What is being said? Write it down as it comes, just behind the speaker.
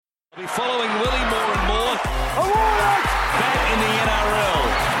Following Willie more and more. Back in the NRL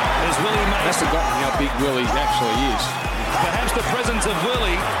is Willie Mason. That's forgotten how big Willie actually is. Perhaps the presence of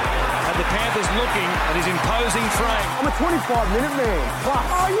Willie had the Panthers looking at his imposing frame. I'm a 25-minute man.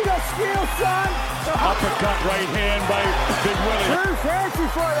 Oh, you got skill, son. Uppercut right hand by Big Willie. Too fancy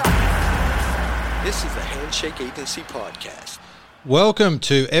for you. This is the Handshake Agency Podcast. Welcome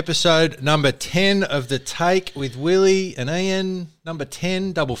to episode number 10 of The Take with Willie and Ian. Number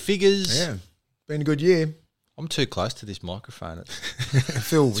 10, double figures. Yeah, been a good year. I'm too close to this microphone. I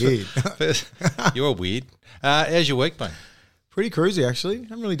feel weird. You're weird. How's your week been? Pretty cruisy, actually.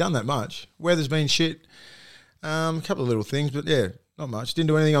 Haven't really done that much. Weather's been shit. A couple of little things, but yeah, not much. Didn't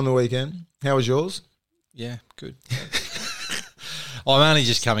do anything on the weekend. How was yours? Yeah, good. I'm only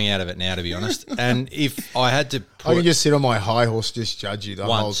just coming out of it now, to be honest. And if I had to I can just sit on my high horse, just judge you the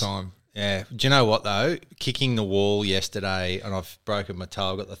whole time. Yeah. Do you know what, though? Kicking the wall yesterday, and I've broken my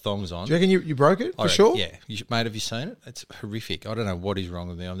toe. I've got the thongs on. Do you reckon you broke it, for sure? Yeah. Mate, have you seen it? It's horrific. I don't know what is wrong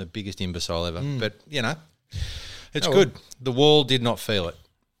with me. I'm the biggest imbecile ever. But, you know, it's good. The wall did not feel it.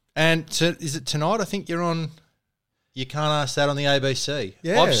 And so is it tonight? I think you're on... You Can't Ask That on the ABC.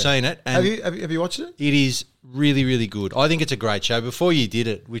 Yeah. I've seen it. And have you watched it? It is really, really good. I think it's a great show. Before you did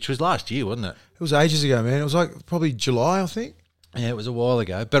it, which was last year, wasn't it? It was ages ago, man. It was like probably July, I think. Yeah, it was a while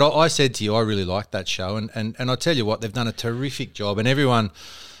ago. But I said to you, I really liked that show. And I tell you what, they've done a terrific job. And everyone,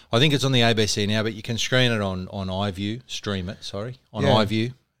 I think it's on the ABC now, but you can stream it on iView. Stream it, on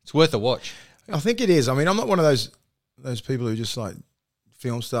iView. It's worth a watch. I think it is. I mean, I'm not one of those people who just like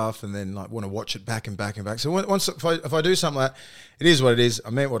film stuff and then like want to watch it back and back and back. So once if I do something like that, it is what it is.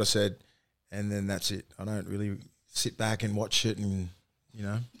 I meant what I said, and then that's it. I don't really sit back and watch it, and you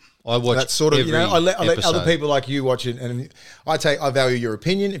know, I watch that sort of. Every you know, I let other episode. people like you watch it, and I value your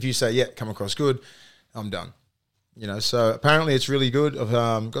opinion. If you say come across good, I'm done. You know, so apparently it's really good.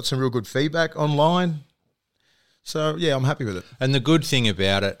 I've got some real good feedback online. So yeah, I'm happy with it. And the good thing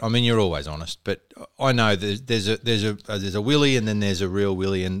about it, I mean, you're always honest, but I know there's a Willie and then there's a real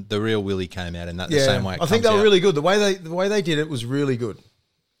Willie, and the real Willie came out in that the same way. I think they were really good. The way they did it was really good.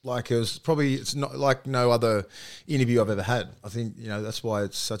 Like it's not like no other interview I've ever had. I think that's why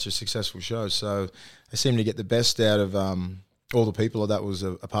it's such a successful show. So they seem to get the best out of all the people that was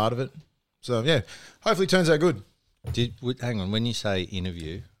a part of it. So yeah, hopefully it turns out good. Hang on, when you say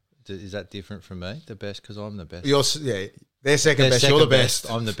interview. Is that different from me? The best because I'm the best. They're second best. You're the best.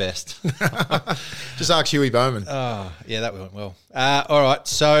 I'm the best. Just ask Huey Bowman. Oh, yeah, that went well. All right,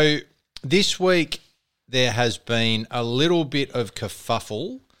 so this week there has been a little bit of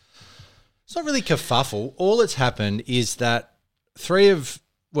kerfuffle. It's not really kerfuffle. All that's happened is that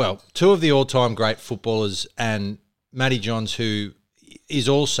two of the all-time great footballers and Matty Johns, who is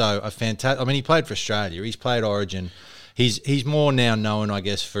also a fantastic... I mean, he played for Australia. He's played Origin. He's more now known, I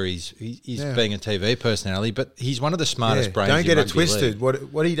guess, for his being a TV personality, but he's one of the smartest brains. Don't get it rugby twisted.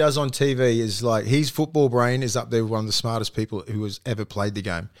 league. What he does on TV is like his football brain is up there with one of the smartest people who has ever played the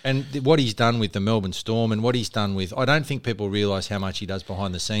game. And what he's done with the Melbourne Storm and what he's done with, I don't think people realise how much he does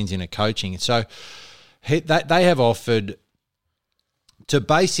behind the scenes in a coaching. So they have offered to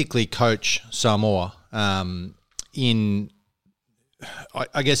basically coach Samoa in.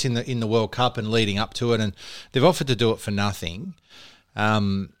 I guess in the World Cup and leading up to it, and they've offered to do it for nothing.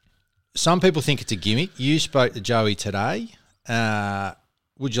 Some people think it's a gimmick. You spoke to Joey today.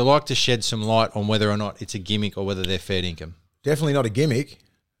 Would you like to shed some light on whether or not it's a gimmick or whether they're fair income? Definitely not a gimmick.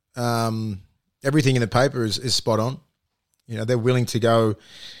 Everything in the paper is spot on. You know, they're willing to go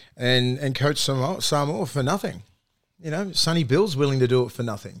and coach Samoa for nothing. You know, Sonny Bill's willing to do it for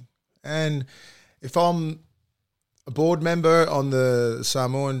nothing. And if I'm a board member on the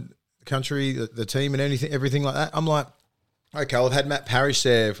Samoan country, the team and everything like that, I'm like, okay, I've had Matt Parrish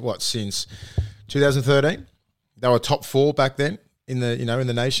there since 2013. They were top 4 back then in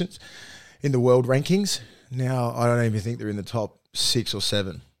the nations, in the world rankings. Now I don't even think they're in the top 6 or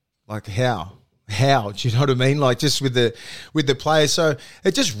 7. Like how? Do you know what I mean? Like just with the players. So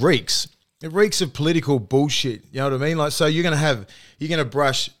it just reeks. It reeks of political bullshit. You know what I mean? Like so you're gonna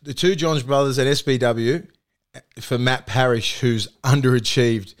brush the two Johns brothers at SBW for Matt Parrish, who's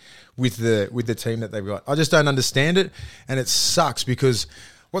underachieved with the team that they've got. I just don't understand it, and it sucks because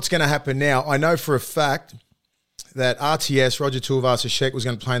what's going to happen now, I know for a fact that RTS, Roger Tuivasa-Sheck, was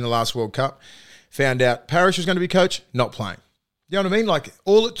going to play in the last World Cup, found out Parrish was going to be coach, not playing. You know what I mean? Like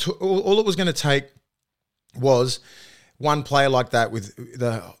all it was going to take was one player like that with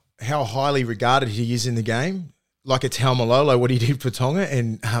how highly regarded he is in the game, like a Taumalolo, what he did for Tonga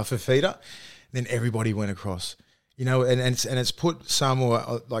and for Fifita. Then everybody went across, and it's put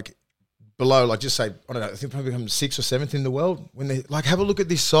Samoa like below, like just say, I don't know, I think probably become 6th or 7th in the world. When they like have a look at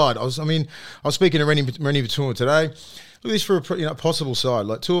this side. I was speaking to Rennie Batua today. Look at this for a possible side.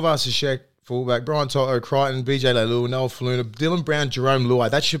 Like Tuivasa-Sheck, fullback, Brian Toto, Crichton, BJ Leilua, Noel Faluna, Dylan Brown, Jerome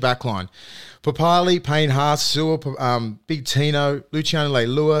Luai. That's your back line. Papali, Payne Haas, Sewer, Big Tino, Luciano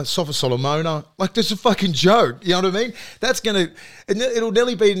Leilua, Sofa Solomona. Like, there's a fucking joke. You know what I mean? That's going to... It'll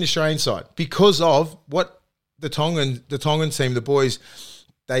nearly beat an Australian side because of what the Tongan team, the boys,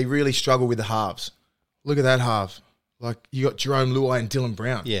 they really struggle with the halves. Look at that half. Like, you got Jerome Luai and Dylan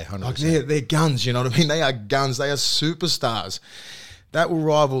Brown. Yeah, 100%. Like, they're guns, you know what I mean? They are guns. They are superstars. That will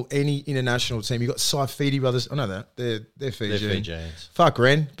rival any international team. You got Saifidi brothers. I know that. They're Fijian. They're Fijians. Fuck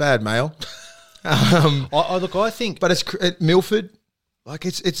Ren. Bad male. Look, I think... But it's Milford. Like,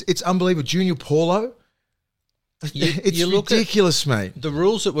 it's unbelievable. Junior Paulo. It's you look ridiculous, mate. The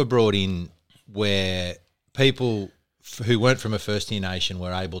rules that were brought in where people who weren't from a First-tier nation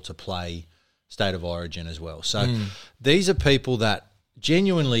were able to play State of Origin as well. So these are people that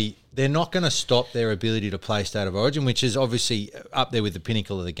genuinely... They're not going to stop their ability to play State of Origin, which is obviously up there with the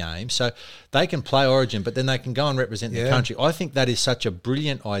pinnacle of the game. So they can play Origin, but then they can go and represent their country. I think that is such a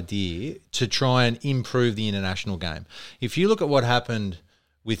brilliant idea to try and improve the international game. If you look at what happened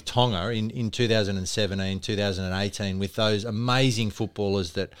with Tonga in 2017, 2018, with those amazing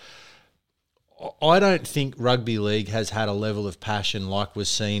footballers that I don't think rugby league has had a level of passion like was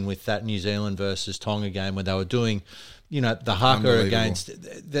seen with that New Zealand versus Tonga game when they were doing... the haka against...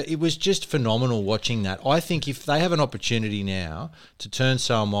 It was just phenomenal watching that. I think if they have an opportunity now to turn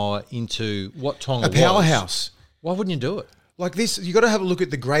Samoa into what Tonga was... A powerhouse. Why wouldn't you do it? Like this, you got to have a look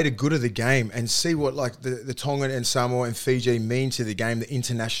at the greater good of the game and see what like the Tongan and Samoa and Fiji mean to the game, the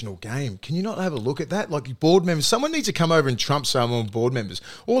international game. Can you not have a look at that? Like board members, someone needs to come over and trump Samoan board members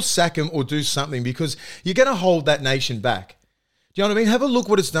or sack them or do something because you're going to hold that nation back. Do you know what I mean? Have a look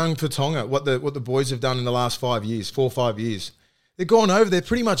what it's done for Tonga, what the boys have done in the last 4 or 5 years. They've gone over, they're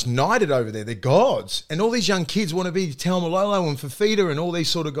pretty much knighted over there. They're gods. And all these young kids want to be Taumalolo and Fafita and all these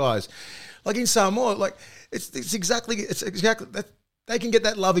sort of guys. Like in Samoa, like it's exactly that they can get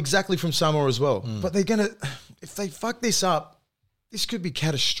that love exactly from Samoa as well. But they're gonna, if they fuck this up, this could be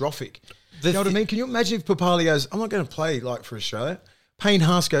catastrophic. You know what I mean? Can you imagine if Papali goes, I'm not going to play like for Australia? Payne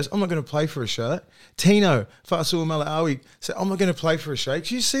Haas goes, I'm not going to play for Australia. Tino Fa'asua Mala'awi said, I'm not going to play for Australia.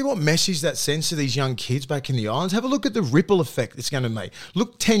 Do you see what message that sends to these young kids back in the islands? Have a look at the ripple effect it's going to make.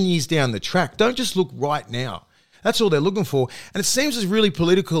 Look 10 years down the track. Don't just look right now. That's all they're looking for. And it seems as really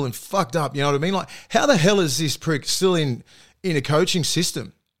political and fucked up, you know what I mean? Like, how the hell is this prick still in a coaching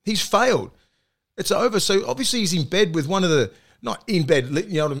system? He's failed. It's over. So obviously he's in bed with one of the... Not in bed,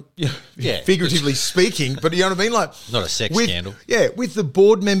 you know what I mean? Figuratively speaking, but you know what I mean? Like not a sex scandal. Yeah, with the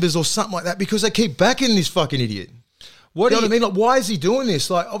board members or something like that because they keep backing this fucking idiot. You know what I mean? Like, why is he doing this?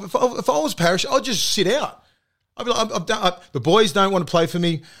 Like, if I was Parish, I'd just sit out. I'd be like, I'm done. The boys don't want to play for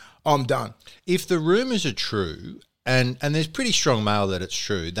me. I'm done. If the rumours are true, and there's pretty strong mail that it's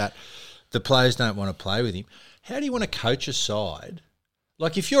true, that the players don't want to play with him, how do you want to coach a side?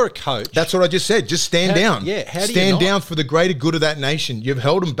 Like, if you're a coach... That's what I just said. Just stand down. Yeah, how do you stand down for the greater good of that nation. You've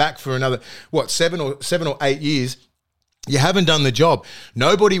held them back for another, 7 or 8 years. You haven't done the job.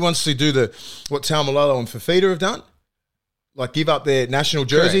 Nobody wants to do what Taumalolo and Fafita have done. Like, give up their national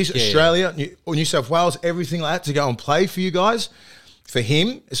jerseys, Correct, yeah, Australia, or New South Wales, everything like that to go and play for you guys. For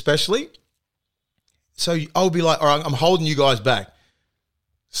him, especially. So I'll be like, all right, I'm holding you guys back.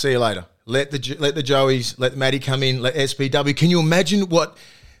 See you later. Let the Joeys, let Maddie come in, let SPW. Can you imagine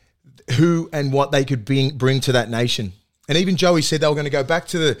who and what they could bring to that nation? And even Joey said they were going to go back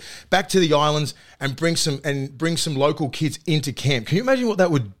to the islands and bring some local kids into camp. Can you imagine what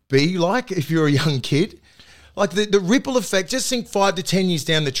that would be like if you're a young kid? Like the ripple effect. Just think 5 to 10 years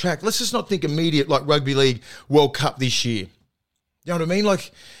down the track. Let's just not think immediate like Rugby League World Cup this year. You know what I mean?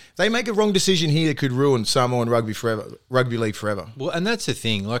 Like, they make a wrong decision here that could ruin Samoan rugby league forever. Well, and that's the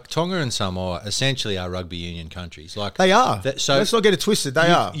thing. Like, Tonga and Samoa essentially are rugby union countries. Like, they are. So let's not get it twisted.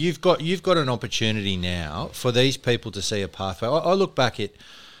 They are. You've got an opportunity now for these people to see a pathway. I look back at,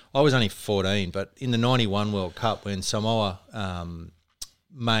 I was only 14, but in the 91 World Cup when Samoa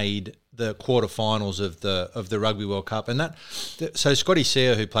made the quarterfinals of the Rugby World Cup, and so Scotty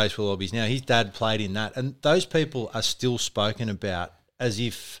Sear, who plays for the Lobbies now, his dad played in that, and those people are still spoken about as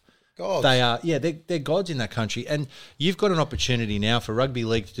if gods. They are, they're gods in that country. And you've got an opportunity now for rugby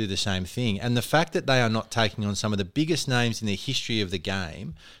league to do the same thing. And the fact that they are not taking on some of the biggest names in the history of the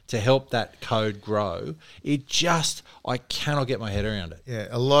game to help that code grow, I cannot get my head around it. Yeah,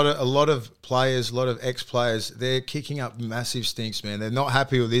 a lot of players, a lot of ex-players, they're kicking up massive stinks, man. They're not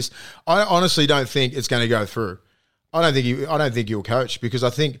happy with this. I honestly don't think it's going to go through. I don't think he'll coach because I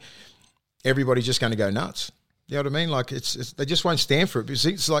think everybody's just going to go nuts. You know what I mean? Like it's they just won't stand for it. Because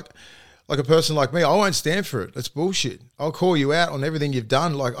it's like a person like me, I won't stand for it. That's bullshit. I'll call you out on everything you've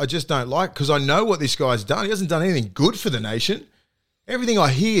done. Like I just don't like, because I know what this guy's done. He hasn't done anything good for the nation. Everything I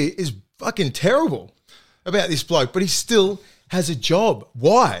hear is fucking terrible about this bloke, but he still has a job.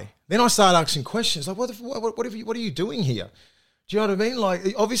 Why? Then I start asking questions like, what are you doing here? Do you know what I mean? Like,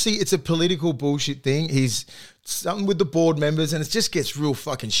 obviously, it's a political bullshit thing. He's something with the board members, and it just gets real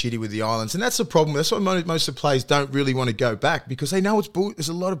fucking shitty with the Islands. And that's the problem. That's why most of the players don't really want to go back, because they know there's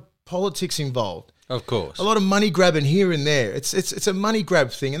a lot of politics involved. Of course. A lot of money grabbing here and there. It's a money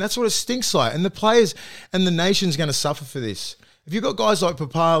grab thing, and that's what it stinks like. And the players and the nation's going to suffer for this. If you've got guys like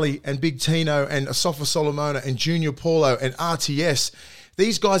Papali and Big Tino and Asafa Solomona and Junior Paulo and RTS,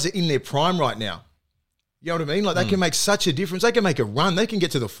 these guys are in their prime right now. You know what I mean? Like, they can make such a difference. They can make a run. They can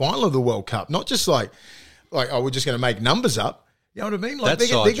get to the final of the World Cup. Not just like oh, we're just going to make numbers up. You know what I mean? Like, they're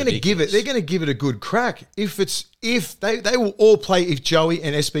going to give it. They're going to give it a good crack. If they will all play if Joey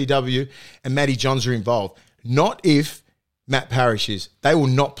and SBW and Matty Johns are involved. Not if Matt Parrish is. They will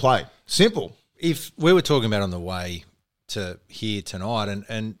not play. Simple. If we were talking about on the way to here tonight,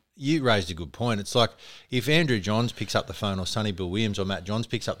 and you raised a good point. It's like, if Andrew Johns picks up the phone, or Sonny Bill Williams or Matt Johns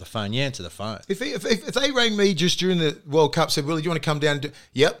picks up the phone, you answer the phone. If they rang me just during the World Cup, said, Willie, do you want to come down and do...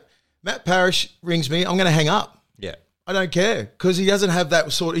 Yep. Matt Parrish rings me, I'm going to hang up. Yeah. I don't care, because he doesn't have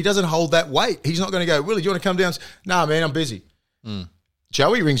that he doesn't hold that weight. He's not going to go, Willie, do you want to come down? Nah, man, I'm busy.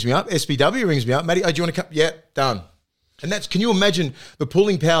 Joey rings me up. SBW rings me up. Matty, do you want to come? Yeah, done. And can you imagine the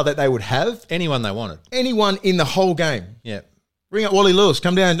pulling power that they would have? Anyone they wanted. Anyone in the whole game. Yeah. Ring up Wally Lewis.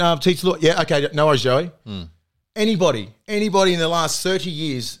 Come down, teach Lewis. Yeah, okay, no worries, Joey. Anybody in the last 30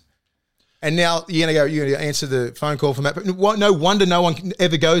 years, and now you're going to answer the phone call from Matt. No wonder no one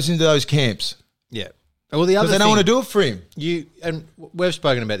ever goes into those camps. Yeah. Well, the other because they don't want to do it for him. And we've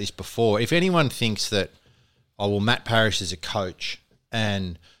spoken about this before. If anyone thinks that, Matt Parrish is a coach,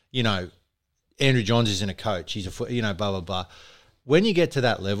 and Andrew Johns isn't a coach, he's blah blah blah. When you get to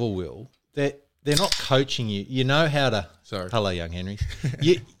that level, Will, they're not coaching you. You know how to. Sorry. Hello, young Henry.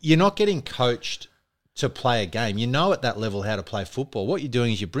 You're not getting coached to play a game. You know at that level how to play football. What you're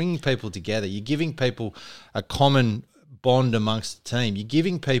doing is you're bringing people together. You're giving people a common bond amongst the team. You're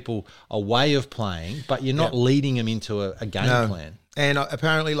giving people a way of playing, but you're not leading them into a game plan. And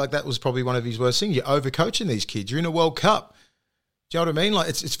apparently, that was probably one of his worst things. You're overcoaching these kids. You're in a World Cup. Do you know what I mean? Like,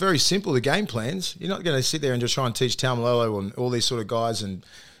 it's very simple, the game plans. You're not going to sit there and just try and teach Taumalolo and all these sort of guys and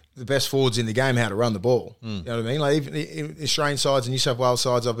the best forwards in the game how to run the ball. You know what I mean? Like, even in Australian sides and New South Wales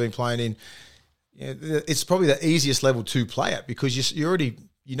sides I've been playing in, it's probably the easiest level to play at, because you already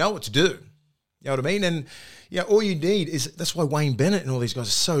know what to do. You know what I mean? And all you need is, that's why Wayne Bennett and all these guys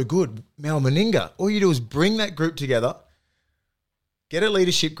are so good. Mal Meninga. All you do is bring that group together, get a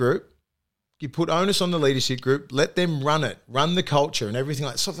leadership group. You put onus on the leadership group, let them run it, run the culture and everything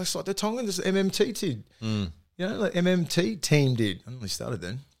like that. So that's like the Tongans, the MMT did. Like MMT team did. I only started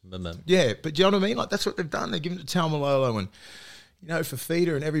then. Yeah, but do you know what I mean? Like, that's what they've done. They've given it to Taumalolo and,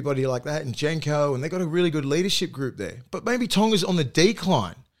 Fafita and everybody like that, and Jenko, and they got a really good leadership group there. But maybe Tonga's on the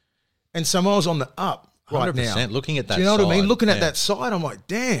decline and Samoa's on the up right 100%, now. looking at that side. Do you know what I mean? Looking at that side, I'm like,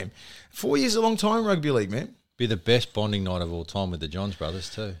 damn, 4 years is a long time in rugby league, man. Be the best bonding night of all time with the Johns brothers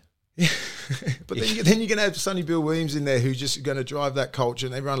too. Yeah. But then you're going to have Sonny Bill Williams in there, who's just going to drive that culture,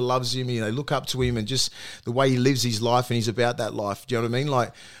 and everyone loves him. They look up to him, and just the way he lives his life, and he's about that life. Do you know what I mean?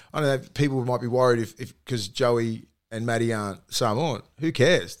 Like, I don't know, people might be worried if because Joey and Matty aren't Samoan. Who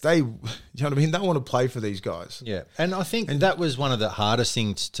cares? You know what I mean? They want to play for these guys. Yeah, and I think that was one of the hardest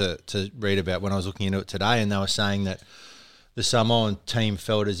things to read about when I was looking into it today, and they were saying that the Samoan team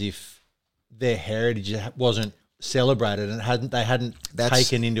felt as if their heritage wasn't celebrated and they hadn't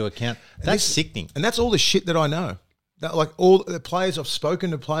taken into account. That's sickening. And that's all the shit that I know. That, like, all the players, I've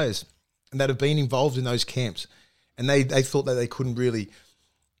spoken to players that have been involved in those camps, and they thought that they couldn't really,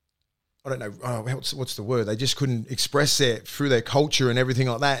 I don't know, what's the word? They just couldn't express through their culture and everything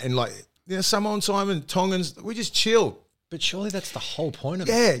like that. And like, Samoan, Simon, Tongans, we just chill. But surely that's the whole point of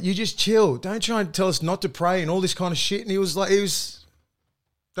it. Yeah, you just chill. Don't try and tell us not to pray and all this kind of shit. And he was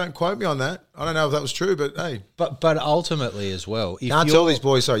don't quote me on that. I don't know if that was true, but hey. But ultimately as well, you can't tell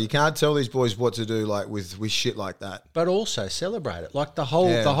these boys what to do, like with shit like that. But also celebrate it. Like the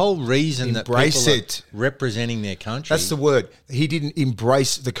whole reason embrace that people are representing their country. That's the word. He didn't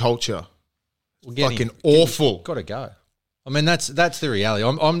embrace the culture. Fucking awful. Got to go. I mean, that's the reality.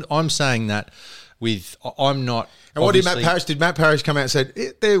 I'm saying that I'm not. And what did Matt Parrish? Did Matt Parrish come out and said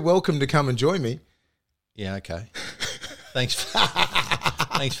they're welcome to come and join me? Yeah. Okay. Thanks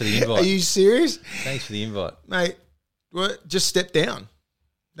for the invite. Are you serious? Thanks for the invite, mate. Just step down.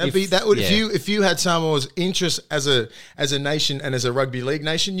 If you had Samoa's interest as a nation and as a rugby league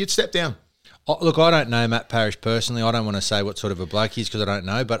nation, you'd step down. Oh, look, I don't know Matt Parrish personally. I don't want to say what sort of a bloke he is because I don't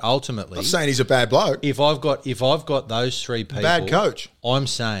know. But ultimately, I'm not saying he's a bad bloke. If I've got those three people, bad coach, I'm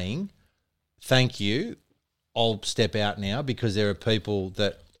saying thank you. I'll step out now because there are people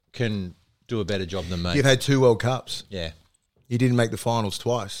that can do a better job than me. You've had 2 World Cups. Yeah, you didn't make the finals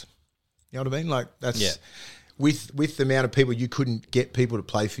twice. You know what I mean? Like that's with the amount of people you couldn't get people to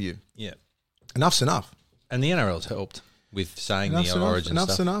play for you. Yeah, enough's enough. And the NRL's helped with saying the origin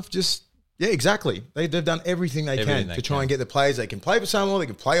enough's stuff. Enough. Just. Yeah, exactly. They've done everything they can to try and get the players. They can play for Samoa, they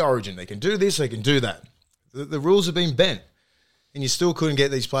can play Origin, they can do this, they can do that. The rules have been bent, and you still couldn't get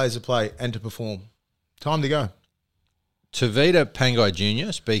these players to play and to perform. Time to go. Tavita Pangai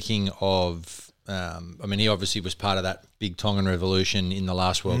Jr., speaking of, he obviously was part of that big Tongan revolution in the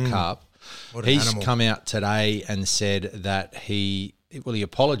last World Cup. He's come out today and said that he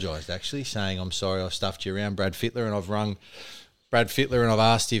apologised actually, saying, I'm sorry I stuffed you around, Brad Fittler, and I've rung Brad Fittler and I've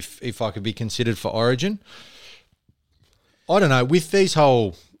asked if I could be considered for Origin. I don't know, with these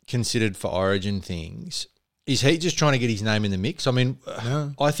whole considered for Origin things, is he just trying to get his name in the mix? I mean,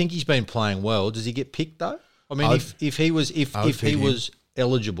 no. I think he's been playing well. Does he get picked though? I mean, if he was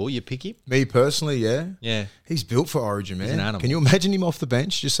eligible, you pick him? Me personally, yeah. Yeah. He's built for Origin, man. He's an animal. Can you imagine him off the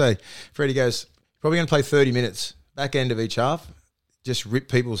bench? Just say, Freddie goes, probably going to play 30 minutes, back end of each half, just rip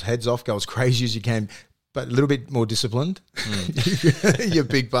people's heads off, go as crazy as you can, but a little bit more disciplined. You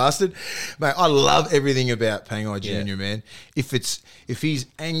big bastard. Mate, I love everything about Pangai Jr., man. If his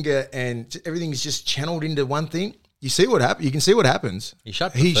anger and everything is just channeled into one thing, you see what happens. You can see what happens. He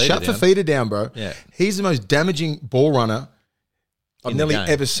shut Fafita down, bro. Yeah. He's the most damaging ball runner I've nearly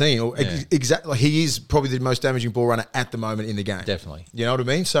ever seen. Or exactly, he is probably the most damaging ball runner at the moment in the game. Definitely. You know what I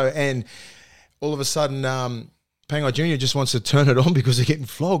mean? So, and all of a sudden, Pangai Jr. just wants to turn it on because they're getting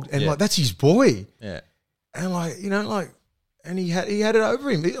flogged. And that's his boy. Yeah. And and he had it over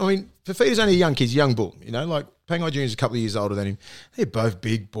him. I mean, Fafita's only a young kid, young bull. You know, like Pangai Jr. is a couple of years older than him. They're both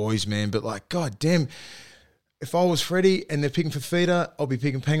big boys, man. But god damn, if I was Freddie and they're picking Fafita, I'll be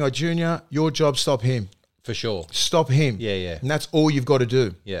picking Pangai Jr. Your job, stop him. For sure. Stop him. Yeah. And that's all you've got to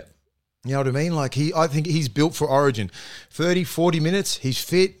do. Yeah. You know what I mean? I think he's built for Origin. 30, 40 minutes, he's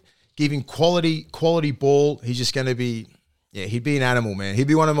fit, giving quality ball. He's just going to be, he'd be an animal, man. He'd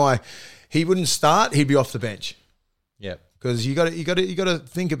be he wouldn't start, he'd be off the bench. Yeah. Because you got to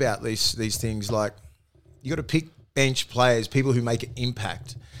think about these things. Like, you got to pick bench players, people who make an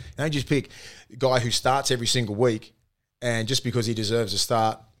impact. You don't just pick a guy who starts every single week, and just because he deserves a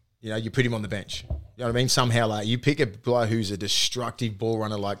start, you put him on the bench. You know what I mean? Somehow, you pick a guy who's a destructive ball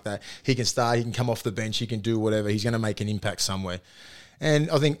runner like that. He can start. He can come off the bench. He can do whatever. He's going to make an impact somewhere. And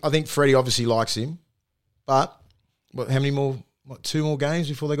I think Freddie obviously likes him, but how many more? 2 more games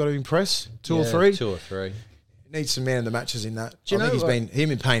before they got to impress? 2 or 3? 2 or 3. Needs some man of the matches in that. Do you know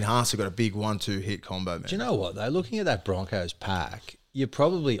him and Payne Haas have got a big 1-2 hit combo, man. Do you know what though? Looking at that Broncos pack, you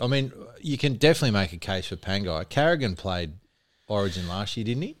can definitely make a case for Pangai. Carrigan played Origin last year,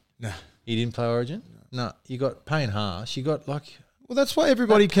 didn't he? No. He didn't play Origin? No. You got Payne Haas. You got well, that's why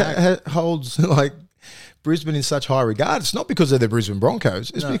everybody holds Brisbane in such high regard. It's not because of the Brisbane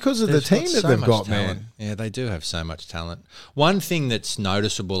Broncos. It's because of the team that they've got, man. Yeah, they do have so much talent. One thing that's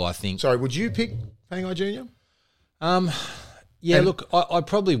noticeable, I think. Sorry, would you pick Pangai Jr.? Look, I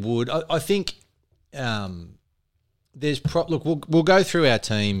probably would. I think there's we'll go through our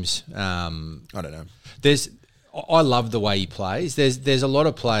teams. I don't know. I love the way he plays. There's a lot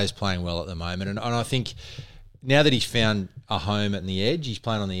of players playing well at the moment, and I think now that he's found a home at the edge, he's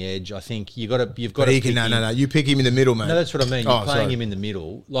playing on the edge. I think you've got to. No. You pick him in the middle, mate. No, that's what I mean. You're playing him in the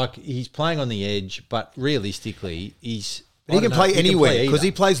middle. Like, he's playing on the edge, but realistically, he can play anywhere because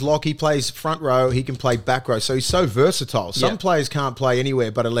he plays lock, he plays front row, he can play back row. So he's so versatile. Some players can't play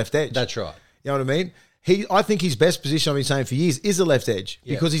anywhere but a left edge. That's right. You know what I mean? I think his best position, I've been saying for years, is a left edge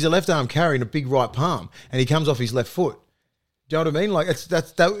because he's a left arm carry and a big right palm, and he comes off his left foot. Do you know what I mean? Like,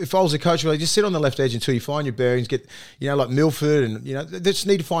 if I was a coach, I'd just sit on the left edge until you find your bearings, get, like Milford, and, they just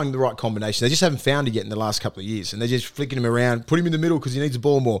need to find the right combination. They just haven't found it yet in the last couple of years, and they're just flicking him around, put him in the middle because he needs the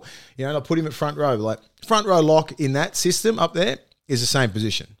ball more. Like, put him at front row. Like, front row lock in that system up there is the same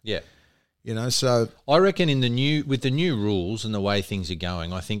position. Yeah. So I reckon with the new rules and the way things are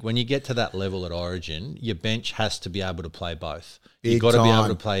going, I think when you get to that level at Origin, your bench has to be able to play both. You've got to be able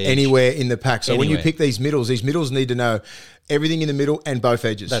to play anywhere in the pack. So when you pick these middles need to know everything in the middle and both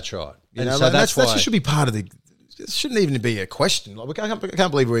edges. That's right. That should be part of the. It shouldn't even be a question. Like, I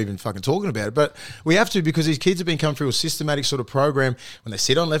can't believe we're even fucking talking about it, but we have to because these kids have been coming through a systematic sort of program. When they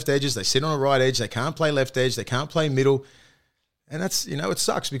sit on left edges, they sit on a right edge. They can't play left edge. They can't play middle. And that's, it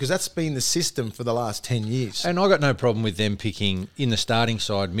sucks because that's been the system for the last 10 years. And I got no problem with them picking in the starting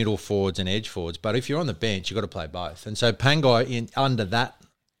side middle forwards and edge forwards. But if you're on the bench, you've got to play both. And so Pangai, under that,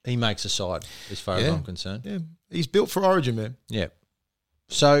 he makes a side as far as I'm concerned. Yeah, he's built for Origin, man. Yeah.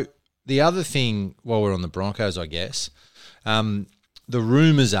 So the other thing, while we're on the Broncos, I guess, the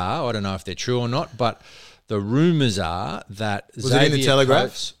rumours are, I don't know if they're true or not, but the rumours are that Was it in the Telegraph?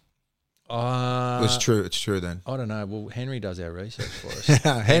 Coates, It's true. It's true then. I don't know. Well, Henry does our research for us.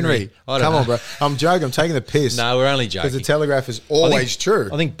 Henry, I don't come know. on, bro. I'm joking. I'm taking the piss. No, we're only joking. Because the Telegraph is always true.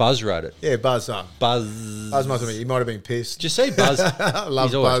 I think Buzz wrote it. Yeah, Buzz. Buzz Must have been. He might have been pissed. Did you see Buzz? I love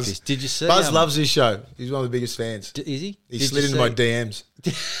He's always Buzz. pissed. Did you see? Buzz loves this show. He's one of the biggest fans. Is he? He Did slid you into my see- DMs.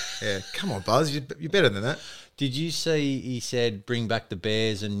 Yeah, come on, Buzz. You're better than that. Did you see he said bring back the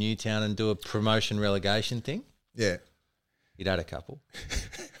Bears and Newtown and do a promotion relegation thing? Yeah. He'd had a couple.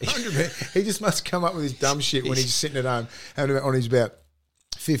 100%. He just must come up with his dumb shit when he's sitting at home having on his about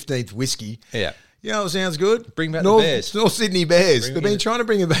 15th whiskey. Yeah. You know what sounds good? Bring back the Bears. North Sydney Bears. Bring They've in been the- trying to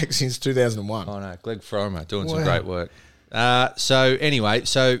bring it back since 2001. Oh no, Greg Fromer doing some Wow. great work. So anyway,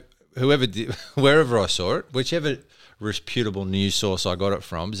 wherever I saw it, whichever reputable news source I got it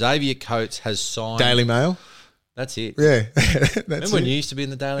from, Xavier Coates has signed. Daily Mail. That's it. Yeah. That's Remember when it. you used to be in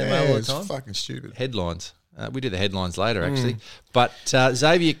the Daily Yeah, Mail all the it's time? fucking stupid. Headlines. We do the headlines later, actually. But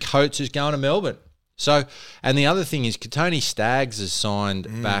Xavier Coates is going to Melbourne. So, and the other thing is, Katoni Staggs has signed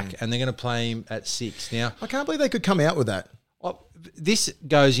back, and they're going to play him at 6. Now, I can't believe they could come out with that. this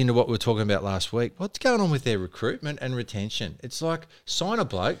goes into what we were talking about last week. What's going on with their recruitment and retention? It's like, sign a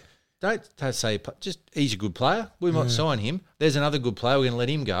bloke. Don't say, just he's a good player. We might sign him. There's another good player. We're going to let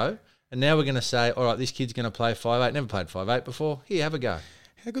him go. And now we're going to say, all right, this kid's going to play 5'8". Never played 5'8" before. Here, have a go.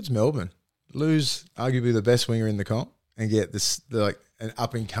 How good's Melbourne? Lose arguably the best winger in the comp and get an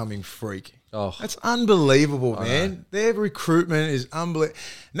up and coming freak. Oh, That's unbelievable, man. Their recruitment is unbelievable.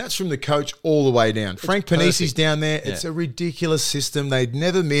 And that's from the coach all the way down. Frank Panisi's perfect. down there. It's a ridiculous system. They'd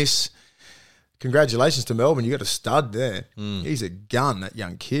never miss. Congratulations to Melbourne. You got a stud there. He's a gun, that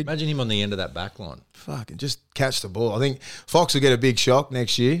young kid. imagine him on the end of that back line. Fucking just catch the ball. I think Fox will get a big shock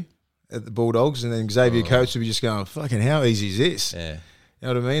next year at the Bulldogs, and then Xavier Coates will be just going, fucking how easy is this? Yeah. You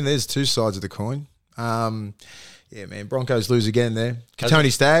know what I mean? There's two sides of the coin. Yeah, man. Broncos lose again there. Tony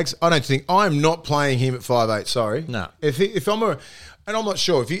Staggs. I'm not playing him at 5'8". Sorry. No. If I'm and I'm not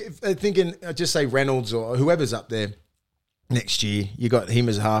sure if they're thinking, just say Reynolds or whoever's up there next year. You got him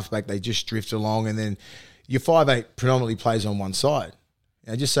as a halfback. They just drift along, and then your 5'8" predominantly plays on one side.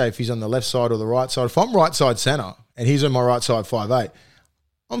 Now, just say if he's on the left side or the right side. If I'm right side centre and he's on my right side 5'8",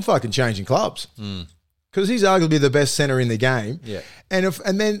 I'm fucking changing clubs. Because he's arguably the best centre in the game. Yeah. And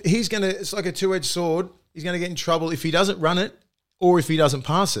then he's going to, it's like a two-edged sword. He's going to get in trouble if he doesn't run it or if he doesn't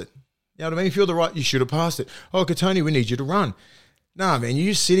pass it. You know what I mean? If you're the right, you should have passed it. Oh, Katoni, we need you to run. Nah, man,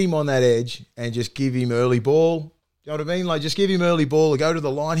 you just sit him on that edge and just give him early ball. You know what I mean? Like, just give him early ball or go to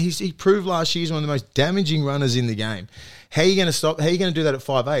the line. He proved last year he's one of the most damaging runners in the game. How are you going to stop? How are you going to do that at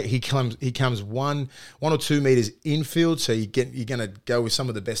 5'8"? He comes one or 2 meters infield, so you're going to go with some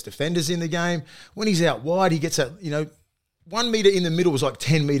of the best defenders in the game. When he's out wide, he gets that, 1 meter in the middle was like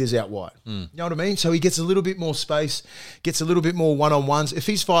 10 meters out wide. You know what I mean? So he gets a little bit more space, gets a little bit more one-on-ones. If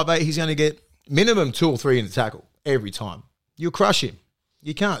he's 5'8", he's going to get minimum 2 or 3 in the tackle every time. You'll crush him.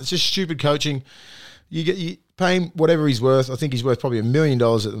 You can't. It's just stupid coaching. You pay him whatever he's worth. I think he's worth probably $1 million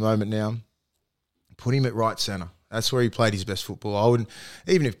at the moment now. Put him at right centre. That's where he played his best football. I wouldn't,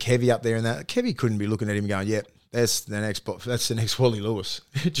 even if Kevy up there and that, Kevy couldn't be looking at him going, yep, that's the next Wally Lewis.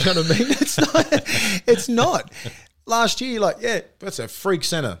 Do you know what I mean? It's not. Last year, that's a freak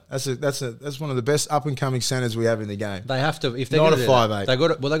centre. That's one of the best up and coming centres we have in the game. They have to, if they're Not going a to 5'8". they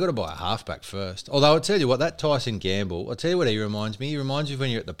got to buy a halfback first. Although I'll tell you what, that Tyson Gamble, I'll tell you what he reminds me. He reminds me of when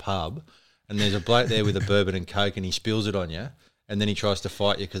you're at the pub and there's a bloke there with a bourbon and coke and he spills it on you and then he tries to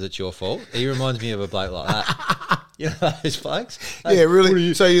fight you because it's your fault. He reminds me of a bloke like that. You know those blokes? Yeah,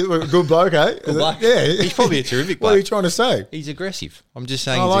 really. So you're a good bloke, eh? Good bloke. Yeah. He's probably a terrific bloke. What are you trying to say? He's aggressive. I'm just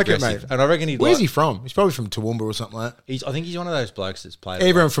saying I he's like it, aggressive. mate. And I reckon he'd Where's like, he from? He's probably from Toowoomba or something like that. I think he's one of those blokes that's played.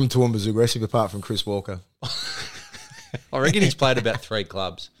 Everyone from Toowoomba's aggressive apart from Chris Walker. I reckon he's played about 3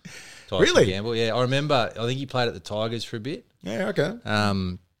 clubs. Tyson Really? Gamble. Yeah, I remember. I think he played at the Tigers for a bit. Yeah, okay.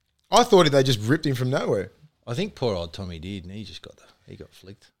 Um, I thought they just ripped him from nowhere. I think poor old Tommy did, and he got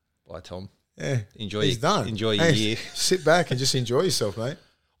flicked by Tom. Yeah. Enjoy He's your, done. Enjoy your Hey, year. Sit back and just enjoy yourself, mate.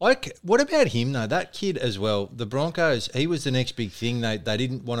 What about him though? That kid as well. The Broncos. He was the next big thing. They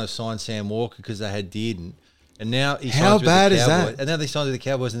didn't want to sign Sam Walker because they had Dearden, and now he How signs with bad the is Cowboys. that? And now they signed with the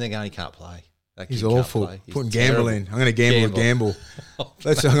Cowboys, and they're going, he can't play. That He's kid can't awful. play. He's Putting gamble terrible. in. I'm going to gamble. I'm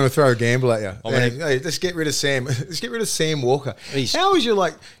going to throw a gamble at you. Hey, let's get rid of Sam. Let's get rid of Sam Walker. How is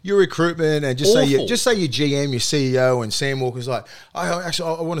your recruitment and just say your GM, your CEO, and Sam Walker's like, I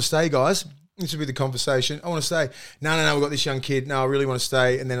want to stay, guys. This will be the conversation. I want to stay. No, we've got this young kid. No, I really want to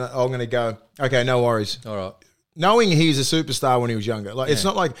stay. And then I'm going to go, okay, no worries. All right. Knowing he's a superstar when he was younger. It's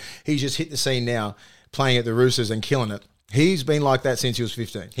not like he's just hit the scene now playing at the Roosters and killing it. He's been like that since he was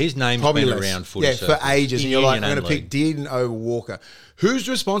 15. His name's Probably been less. around footy for ages. And you're like, I'm going to league. pick Dearden over Walker. Who's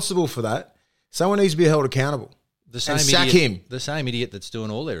responsible for that? Someone needs to be held accountable. Sack him. The same idiot that's doing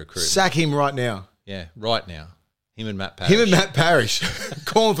all their recruiting. Sack him right now. Yeah, right now. Him and Matt Parrish.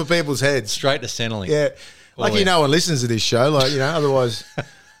 Calling for people's heads. Straight to Centrelink. Yeah. Lucky no one listens to this show. Otherwise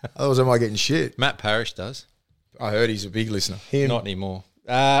I might get in shit. Matt Parrish does. I heard he's a big listener. Not anymore.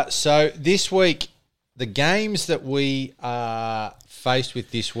 So this week, the games that we are faced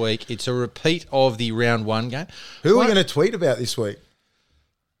with this week, it's a repeat of the round 1 game. Who are we going to tweet about this week?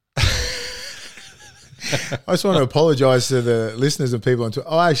 I just want to apologise to the listeners and people on Twitter.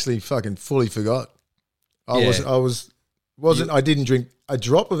 I actually fucking fully forgot. I didn't drink a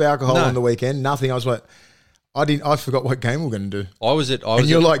drop of alcohol on the weekend. Nothing. I was like, I forgot what game we were going to do. And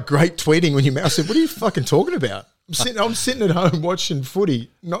you're like, great tweeting when I said, what are you fucking talking about? I'm sitting at home watching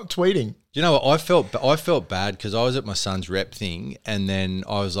footy, not tweeting. You know what? I felt bad because I was at my son's rep thing, and then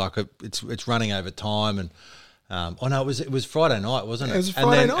I was like, it's running over time, and it was Friday night, wasn't it? It was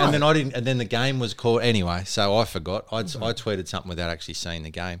Friday night, and then I didn't, and then the game was called anyway, so I forgot. I tweeted something without actually seeing the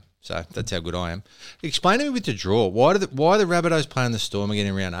game, so that's how good I am. Explain to me with the draw. Why are the Rabbitohs playing the Storm again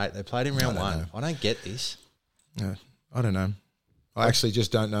in round 8? They played in round 1. I don't get this. No, I don't know. I actually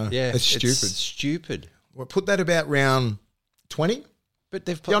just don't know. Yeah, it's stupid. It's stupid. Well, put that about round 20. But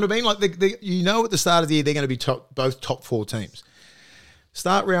they've you know what I mean? Like at the start of the year they're going to be both top 4 teams.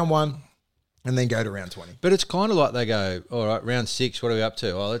 Start round 1 and then go to round 20. But it's kind of like they go, all right, round 6, what are we up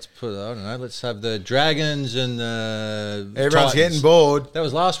to? Oh, let's have the Dragons and the Everyone's Titans. Getting bored. That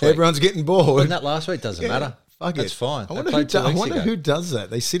was last week. Everyone's getting bored. Wasn't that last week? Doesn't matter. Fuck That's it. fine. I wonder who does that.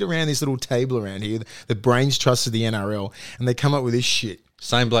 They sit around this little table around here, the brains trust of the NRL, and they come up with this shit.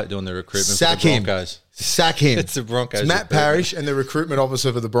 Same bloke doing the recruitment Sack for the Broncos. Sack him. It's the Broncos. It's Matt Parrish and the recruitment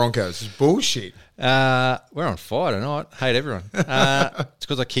officer for the Broncos. It's bullshit. We're on fire tonight. Hate everyone. It's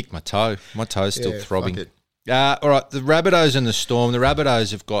because I kicked my toe. My toe's still throbbing. Fuck it. All right, the Rabbitohs and the Storm. The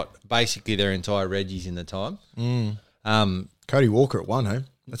Rabbitohs have got basically their entire Reggies in the time. Cody Walker at 1, hey?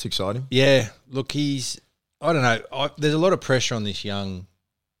 That's exciting. Yeah, look, I don't know. There's a lot of pressure on this young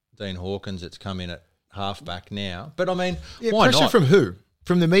Dean Hawkins that's come in at halfback now. But, I mean, why pressure not? From who?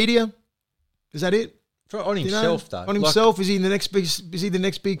 From the media? Is that it? On himself, though. On himself? Is he the next big? Is he the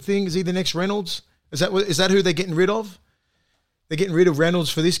next big thing? Is he the next Reynolds? Is that who they're getting rid of? They're getting rid of Reynolds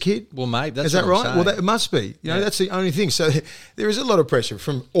for this kid? Well, mate, that's Is that what I'm right? saying. Well, that must be. That's the only thing. So there is a lot of pressure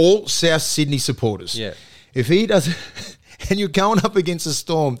from all South Sydney supporters. Yeah. If he doesn't, and you're going up against a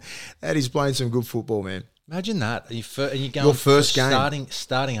Storm, that is playing some good football, man. Imagine that. And you're going Your first game.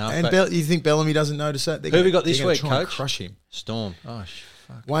 Starting half. And you think Bellamy doesn't notice that? Who have we got this week, try and Coach? crush him. Storm. Oh,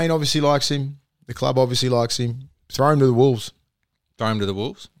 fuck. Wayne obviously likes him. The club obviously likes him. Throw him to the Wolves. Throw him to the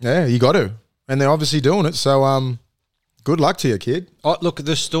Wolves? Yeah, you got to. And they're obviously doing it. So, good luck to you, kid. Oh, look,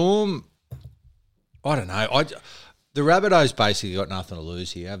 the Storm, I don't know. The Rabbitohs basically got nothing to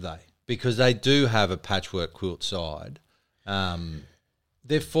lose here, have they? Because they do have a patchwork quilt side.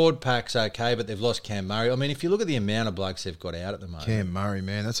 Their forward pack's okay, but they've lost Cam Murray. I mean, if you look at the amount of blokes they've got out at the moment. Cam Murray,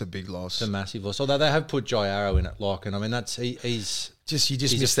 man, that's a big loss. It's a massive loss. Although they have put Jai Arrow in at lock, and I mean, he's you just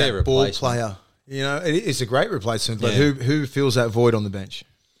he's missed a fair that ball replacement. player. You know, it's a great replacement, but Yeah. who fills that void on the bench?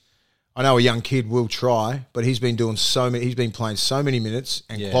 I know a young kid will try, but he's been doing he's been playing so many minutes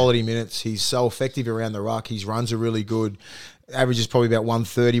and quality minutes. He's so effective around the ruck. His runs are really good. Averages probably about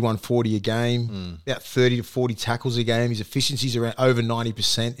 130, 140 a game, about 30 to 40 tackles a game. His efficiency's around over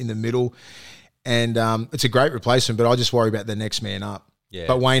 90% in the middle. And it's a great replacement, but I just worry about the next man up. Yeah.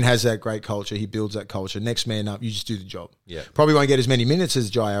 But Wayne has that great culture. He builds that culture. Next man up, you just do the job. Yeah. Probably won't get as many minutes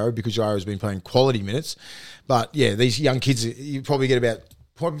as Jairo because Jairo's been playing quality minutes. But, yeah, these young kids, you probably get about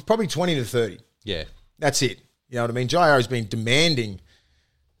probably 20 to 30. Yeah. That's it. You know what I mean? Jairo's been demanding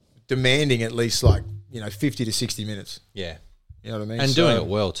at least 50 to 60 minutes. Yeah. You know what I mean? And doing it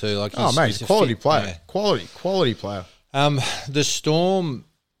well too. Like he's a quality player. Yeah. Quality player. The Storm,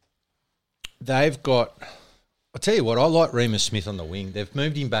 they've got. I'll tell you what, I like Remus Smith on the wing. They've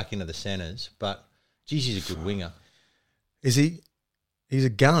moved him back into the centres, but geez, he's a good winger. Is he? He's a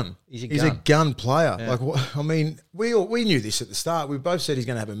gun. He's a gun player. Yeah. We knew this at the start. We both said he's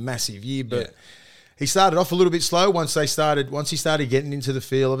going to have a massive year, but he started off a little bit slow once he started getting into the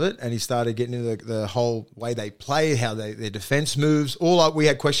feel of it, and he started getting into the whole way they play, how their defense moves. We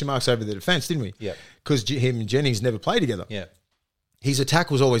had question marks over the defense, didn't we? Yeah. Because him and Jennings never played together. Yeah. His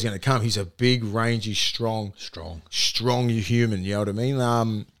attack was always going to come. He's a big, rangy, strong human. You know what I mean?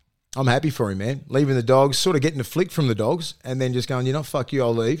 I'm happy for him, man. Leaving the Dogs, sort of getting a flick from the Dogs, and then just going, fuck you,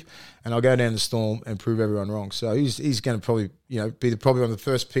 I'll leave, and I'll go down the Storm and prove everyone wrong. So he's going to probably, be probably on the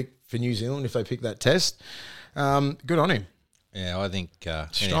first pick for New Zealand if they pick that test. Good on him. Yeah, I think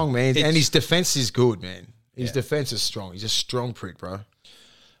strong, man, and his defense is good, man. His defense is strong. He's a strong prick, bro.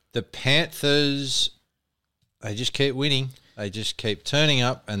 The Panthers, they just keep winning. They just keep turning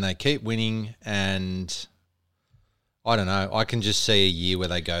up and they keep winning, and I don't know. I can just see a year where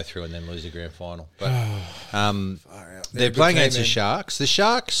they go through and then lose the grand final. But they're playing against the Sharks. The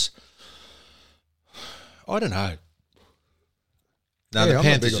Sharks, I don't know. No, the I'm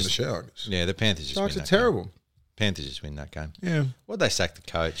Panthers not big on the Sharks. Yeah, the Panthers just Sharks win are that terrible. Game. Panthers just win that game. Yeah. Why'd they sack the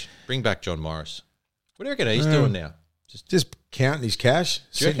coach? Bring back John Morris. What do you reckon he's doing now? Just counting his cash,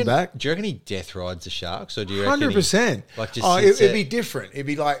 sitting back. Do you reckon he death rides the Sharks, or do you reckon 100%. Like just it'd be different. It'd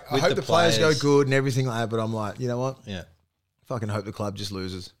be like, I hope the players go good and everything like that, but I'm like, you know what? Yeah. Fucking hope the club just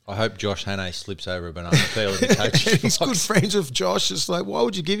loses. I hope Josh Hannay slips over a banana peel in the coach's He's box. good friends with Josh. It's like, why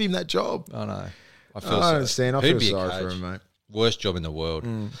would you give him that job? I know. I don't understand. I feel sorry for him, mate. Worst job in the world.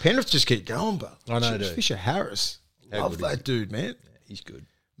 Penrith just keep going, but I know, dude. Fisher Harris. Love that dude, man. Yeah, he's good.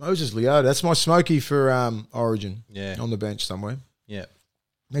 Moses Leota. That's my smoky for Origin. Yeah. On the bench somewhere. Yeah.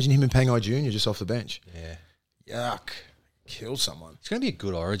 Imagine him and Pangai Jr. just off the bench. Yeah. Yuck. Kill someone. It's going to be a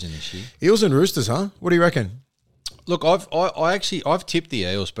good Origin this year. Eels and Roosters, huh? What do you reckon? Look, I've tipped the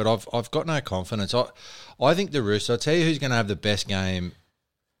Eels, but I've got no confidence. I think the Roosters. I'll tell you who's going to have the best game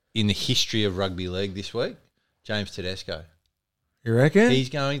in the history of rugby league this week. James Tedesco. You reckon? He's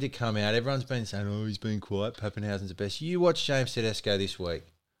going to come out. Everyone's been saying, he's been quiet. Pappenhausen's the best. You watch James Tedesco this week.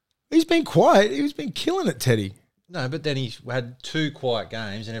 He's been quiet. He's been killing it, Teddy. No, but then he had 2 quiet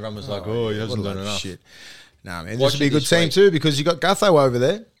games and everyone was like, he hasn't done enough. Shit. No, man. This will be a good team too because you got Gutho over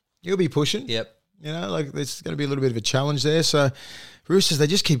there. He'll be pushing. Yep. There's going to be a little bit of a challenge there. So, Roosters, they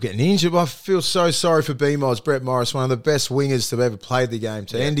just keep getting injured. I feel so sorry for B-Moz, Brett Morris, one of the best wingers to have ever played the game.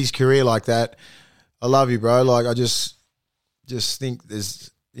 To end his career like that, I love you, bro. Like, I just think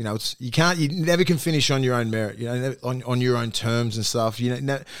there's, you never can finish on your own merit, on your own terms and stuff.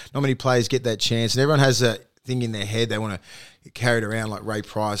 Not many players get that chance, and everyone has that thing in their head. They want to get carried around like Ray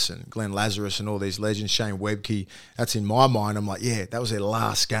Price and Glenn Lazarus and all these legends, Shane Webke. That's in my mind. I'm like, yeah, that was their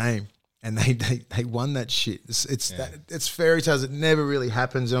last game. And they won that shit. It's fairy tales. It never really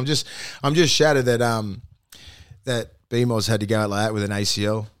happens. And I'm just shattered that B-Moz had to go out like that with an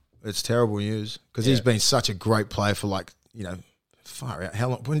ACL. It's terrible news because he's been such a great player for far out. How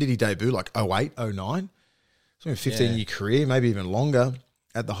long? When did he debut? Like 08, 09? It's been a 15-year career, maybe even longer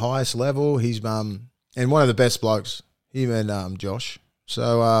at the highest level. He's and one of the best blokes, him and Josh.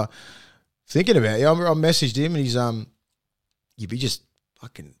 So thinking about it, I messaged him and he's you'd be just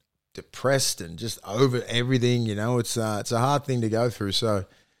fucking depressed and just over everything. It's a hard thing to go through. So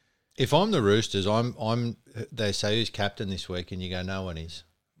if I'm the Roosters, they say who's captain this week, and you go, no one is.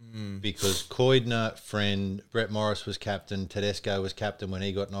 Because Coidner, Friend, Brett Morris was captain, Tedesco was captain when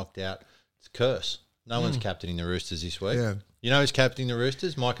he got knocked out. It's a curse. No one's captaining the Roosters this week. Yeah. You know who's captaining the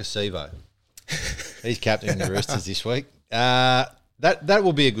Roosters? Micah Sevo. He's captaining the Roosters this week. That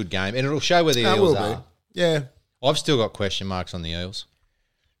will be a good game, and it'll show where the Eels are. Yeah. I've still got question marks on the Eels.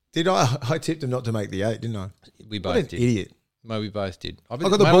 Did I? I tipped them not to make the 8, didn't I? We both what an did. Idiot. No, we both did. I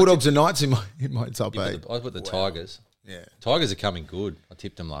got the Bulldogs and Knights in my top 8. I put the Tigers. Yeah. Tigers are coming good. I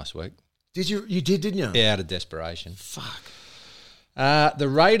tipped them last week. Did you? You did, didn't you? Yeah, out of desperation. Fuck. The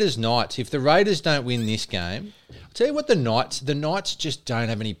Raiders Knights. If the Raiders don't win this game, I'll tell you what, the Knights just don't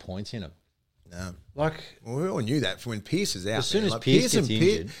have any points in them. No. Like, we all knew that for when Pearce is out. As soon as like Pearce gets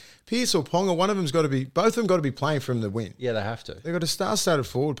injured. Pearce or Ponga, one of them's got to be, both of them got to be playing from the win. Yeah, they have to. They've got a star-started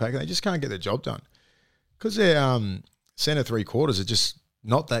forward pack and they just can't get their job done. Because their centre 3/4 are just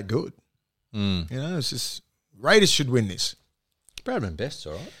not that good. It's just, Raiders should win this. Bradman Best's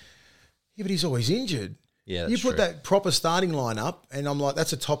all right. Yeah, but he's always injured. Yeah, you put that proper starting line up, and I'm like,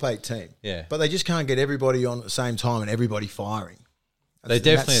 that's a top 8 team. Yeah. But they just can't get everybody on at the same time and everybody firing. They're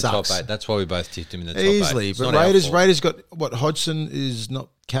definitely a top 8. That's why we both tipped him in the top 8. Easily. But Raiders got, what, Hodgson is not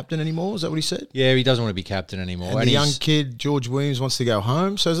captain anymore? Is that what he said? Yeah, he doesn't want to be captain anymore. And the young kid, George Williams, wants to go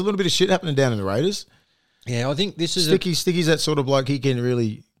home. So there's a little bit of shit happening down in the Raiders. Yeah, I think this is Sticky's that sort of bloke. He can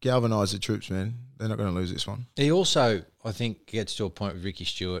really galvanise the troops, man. They're not going to lose this one. He also, I think, gets to a point with Ricky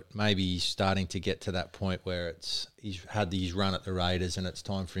Stewart. Maybe he's starting to get to that point where he's had his run at the Raiders and it's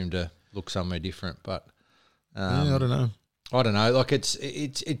time for him to look somewhere different. But I don't know. I don't know. Like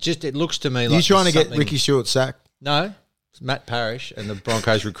it looks to me like You trying to get something- Ricky Stewart sacked? No, it's Matt Parrish and the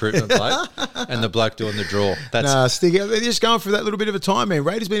Broncos recruitment bloke and the bloke doing the draw. That's Nah, stick out. They're just going for that little bit of a time, man.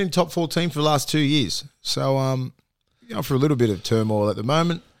 Raiders been in top 14 for the last 2 years. So, going for a little bit of turmoil at the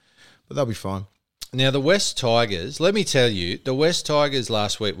moment, but they'll be fine. Now, the West Tigers, let me tell you, the West Tigers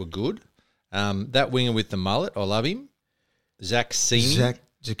last week were good. That winger with the mullet, I love him. Zach Zucchini.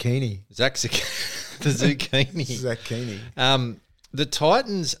 The Zucchini. Zucchini. The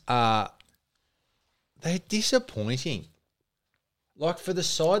Titans they're disappointing. Like, for the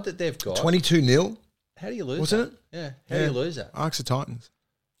side that they've got. 22-0. How do you lose Wasn't that? Yeah. How do you lose that? Ask the Titans.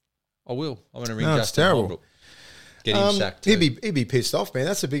 I will. I'm going to ring No, it's Justin terrible. Holbrook. Get him sacked too. He'd be pissed off, man.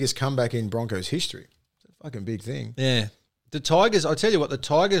 That's the biggest comeback in Broncos history. It's a fucking big thing. Yeah. The Tigers, I tell you what, the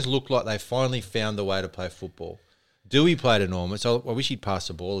Tigers look like they finally found the way to play football. Dewey played enormous. I wish he'd pass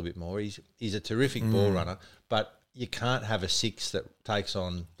the ball a bit more. He's a terrific ball runner, but you can't have a six that takes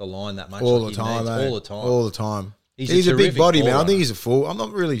on the line that much. All like the time, needs. mate. All the time. All the time. He's a big terrific body, ball man. I runner. think he's a full. I'm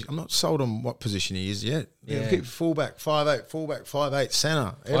not sold on what position he is yet. Yeah. Keep fullback, 5'8", fullback, 5'8",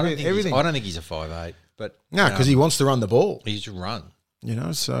 centre. I don't Everything. think he's a 5'8", but No, because he wants to run the ball. he's run. You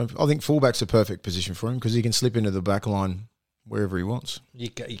know, so I think fullback's a perfect position for him because he can slip into the back line wherever he wants. You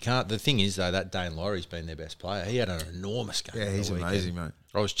can't. The thing is, though, that Dane Laurie's been their best player. He had an enormous game. Yeah, on the he's weekend. amazing, mate.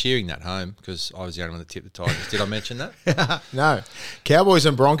 I was cheering that home because I was the only one that tipped the Tigers. Did I mention that? No. Cowboys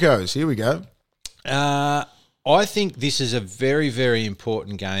and Broncos. Here we go. I think this is a very, very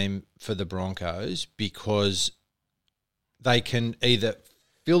important game for the Broncos because they can either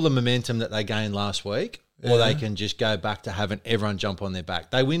feel the momentum that they gained last week or they can just go back to having everyone jump on their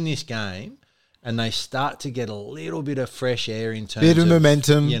back. They win this game and they start to get a little bit of fresh air in terms Bit of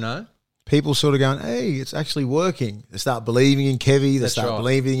momentum. you know. People sort of going, hey, it's actually working. They start believing in Kevy. They That's start right.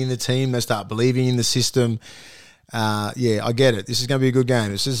 believing in the team. They start believing in the system. Yeah, I get it. This is going to be a good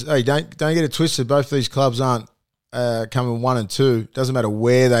game. This is, hey, don't get it twisted. Both of these clubs aren't coming 1 and 2. Doesn't matter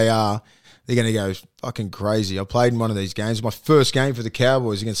where they are. They're going to go fucking crazy. I played in one of these games. My first game for the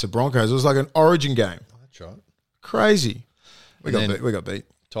Cowboys against the Broncos. It was like an Origin game. That's right. Crazy. We And got beat.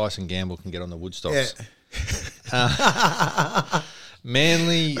 Tyson Gamble can get on the Woodstocks. Yeah.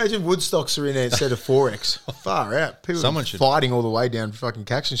 Manly. Imagine Woodstocks are in there instead of Forex. Far out. People Someone are should- fighting all the way down fucking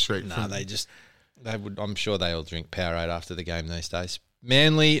Caxton Street. No, they would. I'm sure they all drink Powerade after the game these days.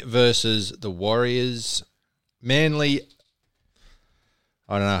 Manly versus the Warriors. Manly,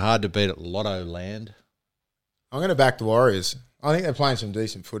 I don't know, hard to beat at Lotto Land. I'm going to back the Warriors. I think they're playing some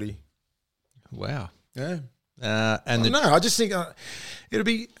decent footy. Wow. Yeah. And the, I just think it'll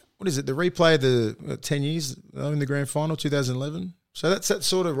be, what is it, the replay of the 10 years in the grand final, 2011? So that's that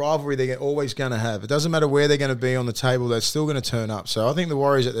sort of rivalry they're always going to have. It doesn't matter where they're going to be on the table, they're still going to turn up. So I think the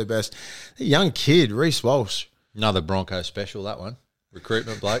Warriors at their best. A young kid, Reece Walsh. another Bronco special, that one.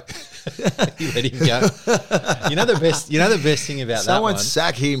 Recruitment bloke. You let him go. You know the best thing about Someone that one?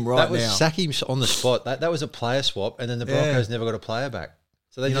 sack him right that was now. sack him on the spot. That was a player swap, and then the Broncos never got a player back.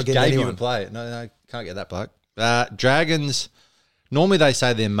 So they You're just not gave getting him a anyone. player. No, can't get that bloke. Dragons, normally they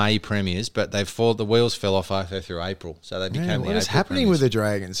say they're May premiers, but the wheels fell off halfway through April. So they became Man, the what is April happening premiers. with the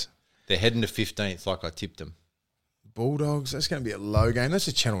Dragons? They're heading to 15th like I tipped them. Bulldogs, that's going to be a low game. That's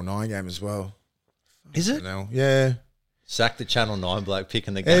a Channel 9 game as well. Is it? No. Yeah. Sack the Channel 9 bloke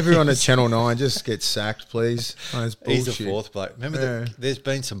picking the game. Everyone at Channel 9 just gets sacked, please. Oh, it's He's the bullshit. fourth bloke. Remember, there's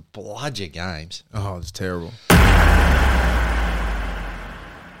been some bludger games. Oh, it's terrible.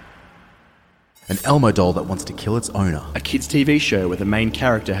 An Elmo doll that wants to kill its owner. A kids' TV show where the main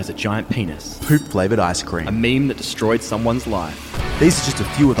character has a giant penis. Poop-flavoured ice A cream. meme that destroyed someone's life. These are just a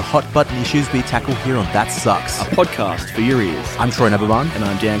few of the hot button issues we tackle here on That Sucks. A podcast for your ears. I'm Troy Naberman, And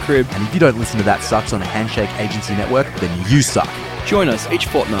I'm Dan Cribb. and if you don't listen to That Sucks on Handshake Agency Network, then you suck. Join us each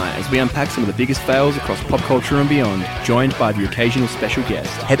fortnight as we unpack some of the biggest fails across pop culture and beyond, joined by the occasional special guest.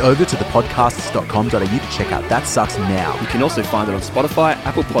 Head over to thepodcasts.com.au to check out That Sucks now. You can also find it on Spotify,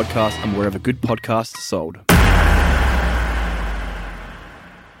 Apple Podcasts, and wherever good podcasts are sold.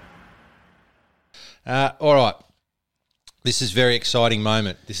 All right. This is a very exciting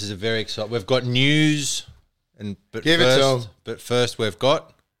moment. This is a very exciting. We've got news, but Give it to 'em. But first, we've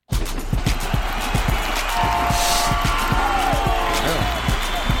got.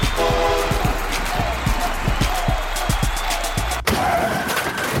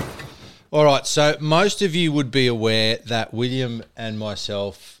 All right. So most of you would be aware that William and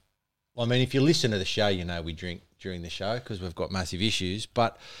myself. I mean, if you listen to the show, you know we drink during the show because we've got massive issues.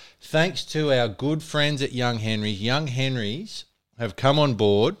 But thanks to our good friends at Young Henry's have come on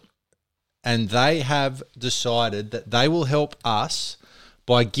board and they have decided that they will help us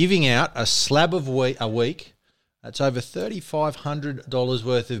by giving out a slab of a week. That's over $3,500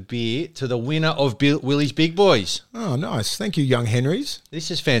 worth of beer to the winner of Willie's Big Boys. Oh, nice. Thank you, young Henrys.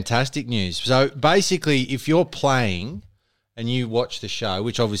 This is fantastic news. So basically, if you're playing and you watch the show,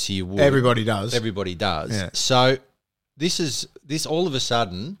 which obviously you would. Everybody does. Everybody does. Yeah. So this all of a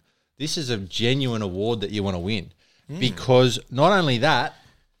sudden, this is a genuine award that you want to win. Because not only that,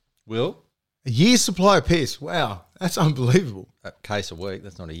 Will. A year's supply of piss. Wow. That's unbelievable. A case a week.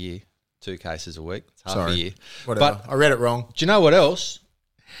 That's not a year. 2 cases a week. It's half Sorry. a year. Whatever. But I read it wrong. do you know what else?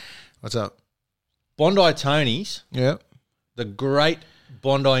 What's up? Bondi Tony's, Yeah. the great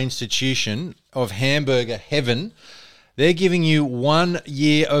Bondi institution of hamburger heaven, they're giving you 1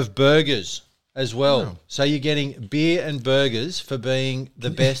 year of burgers as well. Wow. So you're getting beer and burgers for being the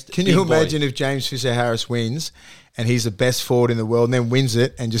best. Can big you boy. imagine if James Fisher-Harris wins and he's the best forward in the world and then wins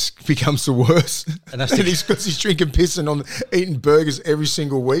it and just becomes the worst? And And, that's the- he's drinking piss and eating burgers every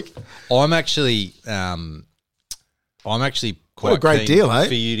single week. I'm actually quite What a great keen deal, eh?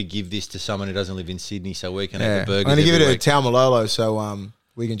 for you to give this to someone who doesn't live in Sydney so we can have Yeah. the I'm burgers going to give it every a week. Taumalolo so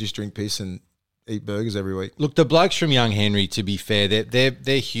we can just drink piss and eat burgers every week. Look, the blokes from Young Henry, to be fair,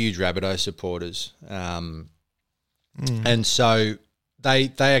 they're huge Rabbitoh supporters, and so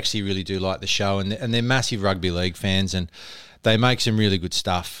they actually really do like the show, and they're massive rugby league fans, and they make some really good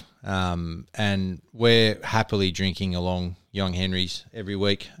stuff. And we're happily drinking along Young Henry's every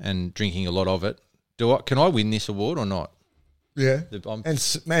week and drinking a lot of it. Can I win this award or not? Yeah. I'm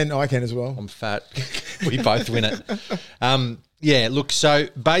Man, I can as well. I'm fat. We both win it. Yeah, look, so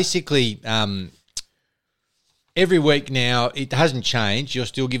basically every week now, it hasn't changed. You're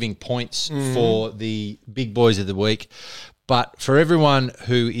still giving points for the big boys of the week. But for everyone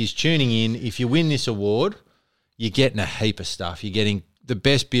who is tuning in, if you win this award, you're getting a heap of stuff. You're getting the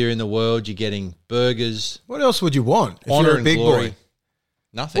best beer in the world. You're getting burgers. What else would you want if Honour you're a and big glory. boy?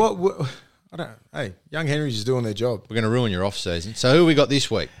 Nothing. What, I don't know. Hey, Young Henry's is doing their job. We're going to ruin your off-season. So who we got this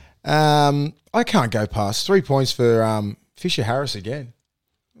week? I can't go past 3 points for Fisher-Harris again.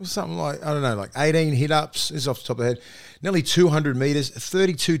 It was something like, I don't know, like 18 hit-ups. This is off the top of the head. Nearly 200 metres,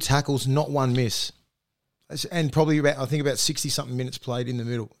 32 tackles, not one miss. And probably about 60-something minutes played in the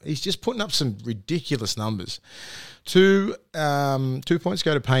middle. He's just putting up some ridiculous numbers. 2 points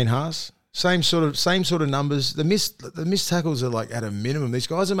go to Payne Haas. Same sort of numbers. The missed tackles are like at a minimum. These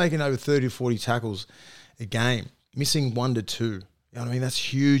guys are making over 30 to 40 tackles a game, missing 1 to 2. You know what I mean? That's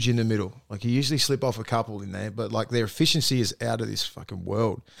huge in the middle. Like, you usually slip off a couple in there, but like their efficiency is out of this fucking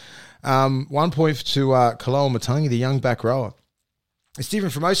world. 1 point to Kaloa Matangi, the young back rower. It's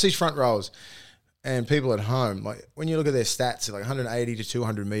different from most of these front rowers and people at home. Like, when you look at their stats, they're like 180 to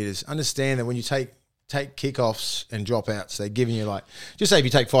 200 meters. Understand that when you take kickoffs and dropouts, they're giving you like, just say if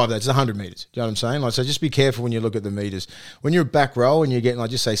you take 5 of those, it's 100 meters. Do you know what I'm saying? Like, so just be careful when you look at the meters. When you're a back row and you're getting, like,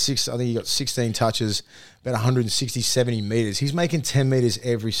 just say 6, I think you got 16 touches, about 160, 70 meters. He's making 10 meters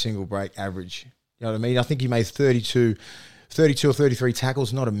every single break average. You know what I mean? I think he made 32 or 33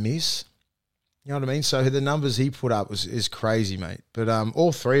 tackles, not a miss. You know what I mean? So the numbers he put up is crazy, mate. But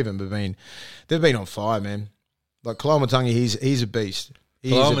all 3 of them they've been on fire, man. Like Kaloa Matangi, he's a beast.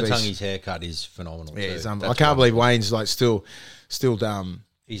 Kaloa Matangi's haircut is phenomenal. Yeah, too. I can't believe Wayne's like still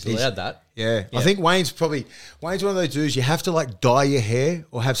He's allowed that. Yeah. I think Wayne's one of those dudes, you have to like dye your hair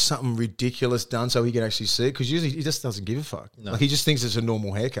or have something ridiculous done so he can actually see it, because usually he just doesn't give a fuck. No. Like, he just thinks it's a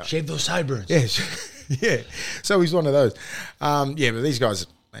normal haircut. Shave those sideburns. Yeah. Yeah. So he's one of those. Yeah, but these guys,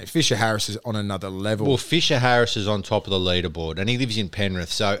 mate, Fisher-Harris is on another level. Well, Fisher-Harris is on top of the leaderboard, and he lives in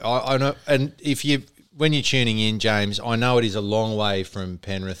Penrith. So I know, and when you're tuning in, James, I know it is a long way from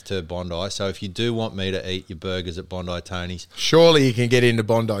Penrith to Bondi. So if you do want me to eat your burgers at Bondi Tony's, surely you can get into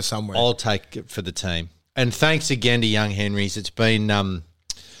Bondi somewhere. I'll take it for the team. And thanks again to Young Henrys. It's been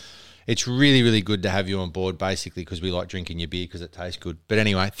it's really, really good to have you on board, basically, because we like drinking your beer because it tastes good. But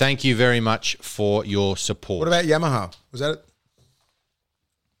anyway, thank you very much for your support. What about Yamaha? Was that it?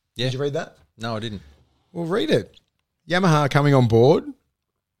 Yeah. Did you read that? No, I didn't. Well, read it. Yamaha coming on board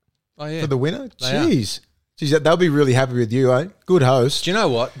Oh, yeah. for the winner. They are. Jeez, they'll be really happy with you, eh? Good host. Do you know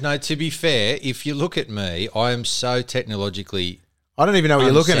what? No, to be fair, if you look at me, I am so technologically I don't even know what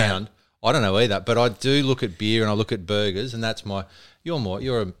you're looking at. unsound. I don't know either, but I do look at beer and I look at burgers, and that's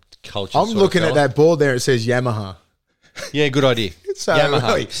you're a culture. I'm looking at that board there. It says Yamaha. Yeah, good idea. So, Yamaha.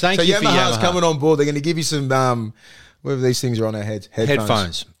 really, Thank you for Yamaha's Yamaha. coming on board. They're going to give you some, whatever these things are on our heads.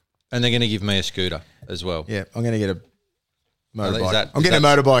 Headphones. And they're going to give me a scooter as well. Yeah, I'm going to get a motorbike. I'm getting a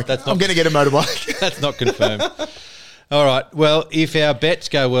motorbike. I'm going to get a motorbike. That's not confirmed. All right. Well, if our bets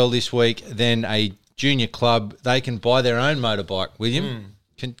go well this week, then a junior club, they can buy their own motorbike. William,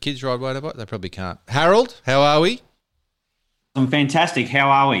 can kids ride motorbike? They probably can't. Harold, how are we? I'm fantastic. How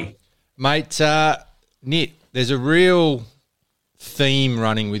are we? Mate, Nit, there's a real theme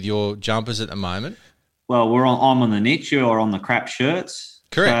running with your jumpers at the moment. Well, I'm on the knit, you're on the crap shirts.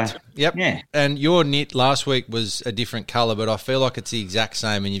 Correct. So, yep. Yeah. And your knit last week was a different colour, but I feel like it's the exact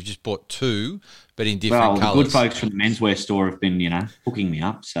same, and you've just bought two, but in different colours. The good folks from the menswear store have been, hooking me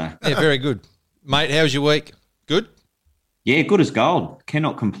up. So yeah, very good. Mate, how's your week? Good? Yeah, good as gold.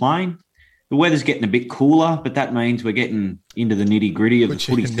 Cannot complain. The weather's getting a bit cooler, but that means we're getting into the nitty-gritty of the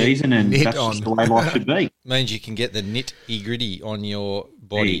footy season, and that's just the way life should be. Means you can get the nitty-gritty on your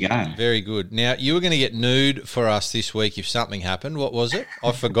body. There you go. Very good. Now, you were going to get nude for us this week if something happened. What was it?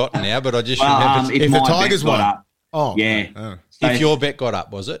 I've forgotten now, but I just remembered. If the Tigers won up. Oh. Yeah. Oh. So, if your bet got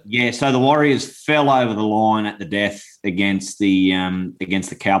up, was it? Yeah, so the Warriors fell over the line at the death against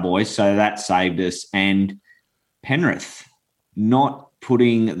the Cowboys, so that saved us. And Penrith not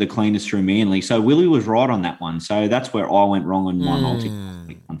putting the cleaners through Manly. So Willie was right on that one. So that's where I went wrong on my multi,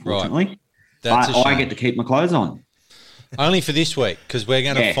 unfortunately. Right. That's but I get to keep my clothes on. Only for this week, because we're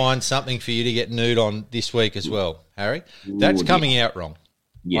going to find something for you to get nude on this week as well, Harry. That's coming out wrong.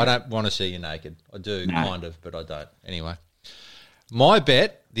 Yeah. I don't want to see you naked. I do, kind of, but I don't. Anyway, my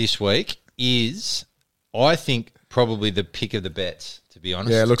bet this week is, I think, probably the pick of the bets, to be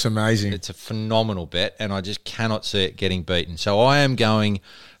honest. Yeah, it looks amazing. It's a phenomenal bet, and I just cannot see it getting beaten. So I am going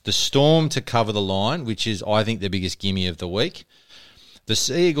the Storm to cover the line, which is, I think, the biggest gimme of the week. The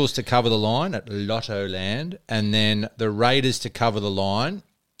Sea Eagles to cover the line at Lotto Land, and then the Raiders to cover the line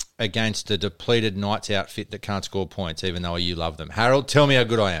against a depleted Knights outfit that can't score points, even though you love them. Harold, tell me how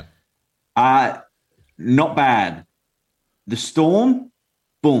good I am. Not bad. The Storm,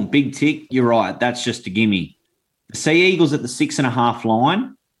 boom, big tick. You're right. That's just a gimme. The Sea Eagles at the 6.5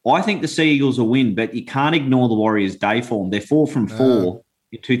 line. I think the Sea Eagles will win, but you can't ignore the Warriors' day form. They're 4 from 4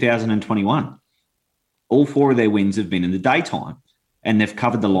 in 2021. All 4 of their wins have been in the daytime, and they've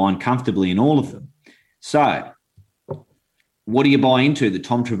covered the line comfortably in all of them. So what do you buy into, the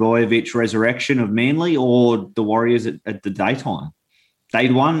Tom Trbojevic resurrection of Manly or the Warriors at the daytime? They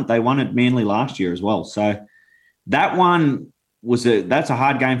won at Manly last year as well. So that one that's a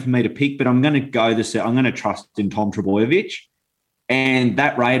hard game for me to pick, but I'm going to I'm going to trust in Tom Trbojevic. And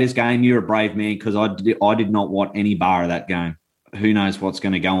that Raiders game, you're a brave man, because I did not want any bar of that game. Who knows what's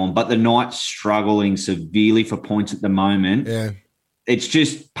going to go on? But the Knights struggling severely for points at the moment. Yeah. It's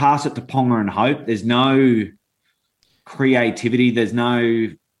just pass it to Ponga and hope. There's no creativity. There's no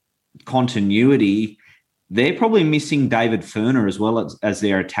continuity. They're probably missing David Furner as well as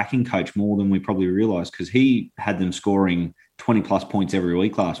their attacking coach more than we probably realise, because he had them scoring 20-plus points every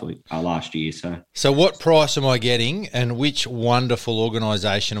week last year. So what price am I getting, and which wonderful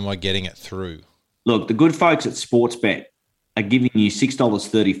organisation am I getting it through? Look, the good folks at Sportsbet are giving you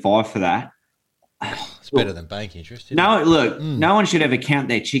 $6.35 for that. It's better than bank interest. No one should ever count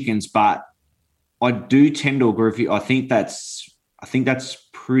their chickens, but I do tend to agree with you. I think that's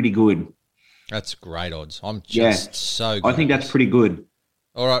pretty good. That's great odds. I'm just so good. I think that's pretty good.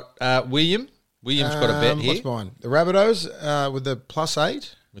 All right, William's got a bet here. What's mine? The Rabbitohs with the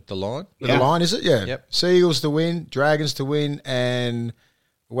 +8. With the line? With the line, is it? Yeah. Yep. Sea Eagles to win, Dragons to win, and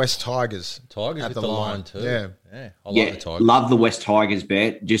West Tigers. Tigers at the line too. Yeah. I like the Tigers. Love the West Tigers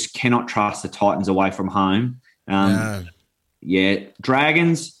bet. Just cannot trust the Titans away from home. No. Yeah.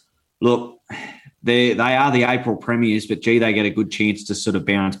 Dragons, look, they are the April premiers, but gee, they get a good chance to sort of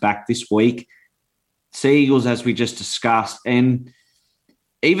bounce back this week. Sea Eagles, as we just discussed, and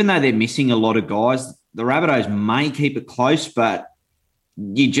even though they're missing a lot of guys, the Rabbitohs may keep it close, but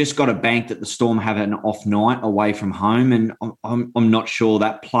you just got to bank that the Storm have an off night away from home, and I'm not sure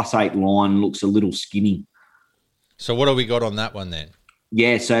that +8 line looks a little skinny. So what do we got on that one then?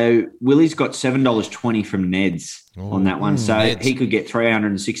 Yeah, so Willie's got $7.20 from Neds on that one, so Neds. he could get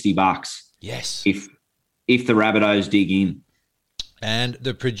 $360. Yes, if the Rabbitohs dig in. And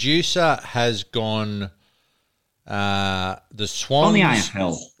the producer has gone the Swans on the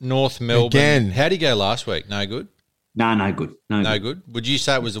AFL. North Melbourne. Again. How'd he go last week? No good? No good. No good. Would you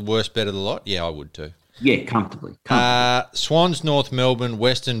say it was the worst bet of the lot? Yeah, I would too. Yeah, comfortably. Swans North Melbourne,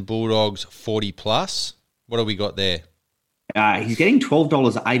 Western Bulldogs 40+. What have we got there? He's getting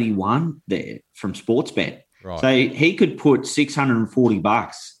 $12.81 there from Sportsbet. Right. So he could put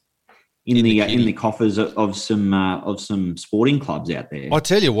 $640 in the coffers of some sporting clubs out there. I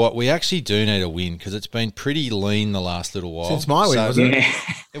tell you what, we actually do need a win, because it's been pretty lean the last little while. Since my win, wasn't it?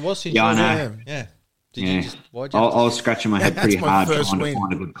 It was since I your know. win. Yeah. I was scratching my head pretty hard trying to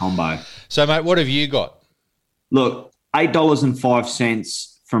find a good combo. So, mate, what have you got? Look,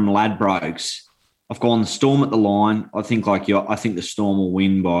 $8.05 from Ladbrokes. I've gone the Storm at the line. I think the Storm will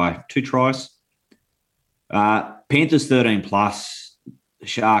win by 2 tries. Panthers 13 plus. The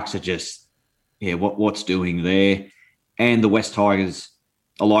Sharks are just, what's doing there? And the West Tigers,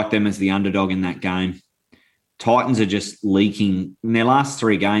 I like them as the underdog in that game. Titans are just leaking. In their last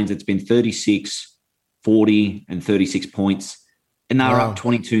 3 games, it's been 36, 40, and 36 points. And they were up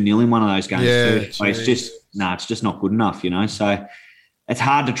 22-0 in one of those games too. So it's just not good enough, So it's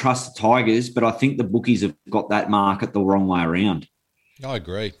hard to trust the Tigers, but I think the bookies have got that market the wrong way around. I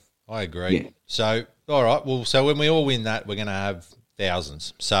agree. Yeah. So, all right. Well, so when we all win that, we're going to have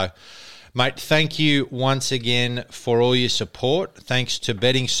thousands. So, mate, thank you once again for all your support. Thanks to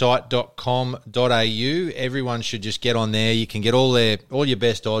bettingsite.com.au. Everyone should just get on there. You can get all your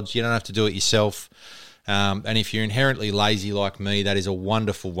best odds. You don't have to do it yourself. And if you're inherently lazy like me, that is a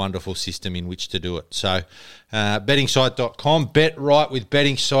wonderful, wonderful system in which to do it. So, bettingsite.com. Bet right with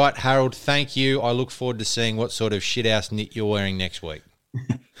BettingSite. Harold, thank you. I look forward to seeing what sort of shithouse knit you're wearing next week.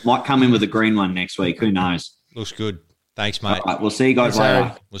 Might come in with a green one next week. Who knows? Looks good. Thanks, mate. All right, we'll see you guys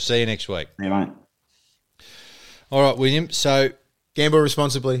later. We'll see you next week. Yeah, mate. All right, William. So, gamble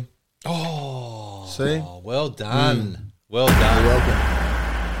responsibly. Oh, see? Well done. Well done. You're welcome.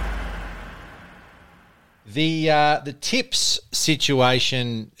 The tips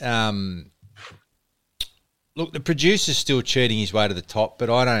situation. Look, the producer's still cheating his way to the top, but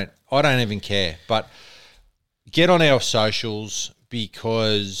I don't even care. But get on our socials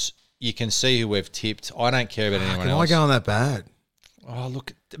because you can see who we've tipped. I don't care about anyone else. Am I going that bad? Oh,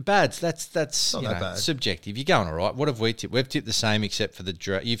 look, bads. That's not that bad. Subjective. You're going all right. What have we tipped? We've tipped the same except for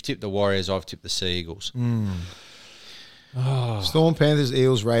you've tipped the Warriors. I've tipped the Sea Eagles. Oh. Storm, Panthers,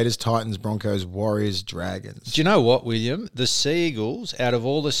 Eels, Raiders, Titans, Broncos, Warriors, Dragons. Do you know what, William? The Sea Eagles, out of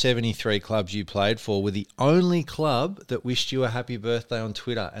all the 73 clubs you played for, were the only club that wished you a happy birthday on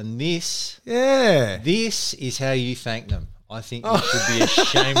Twitter. And this is how you thank them. I think you should be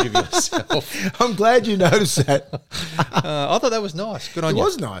ashamed of yourself. I'm glad you noticed that. I thought that was nice. Good on you. It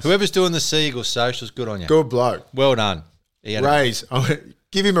was nice. Whoever's doing the Sea Eagles socials, good on you. Good bloke. Well done. Raise.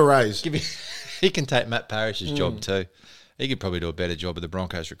 Give him a raise. He can take Matt Parrish's job too. He could probably do a better job of the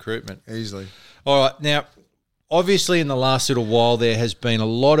Broncos recruitment. Easily. All right. Now, obviously in the last little while there has been a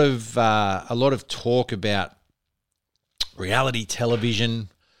lot of talk about reality television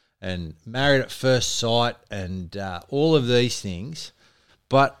and Married at First Sight and all of these things.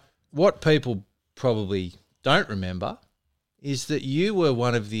 But what people probably don't remember is that you were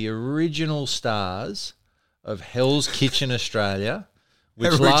one of the original stars of Hell's Kitchen Australia,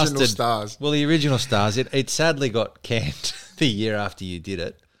 which lasted stars. Well, the original stars. It sadly got canned the year after you did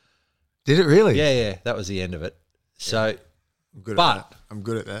it. Did it really? Yeah. That was the end of it. So, I'm good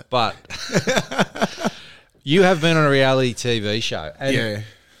at that. But you have been on a reality TV show, and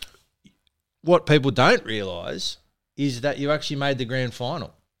what people don't realise is that you actually made the grand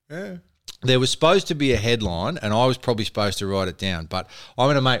final. Yeah. There was supposed to be a headline, and I was probably supposed to write it down, but I'm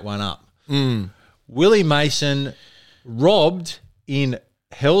going to make one up. Willie Mason robbed in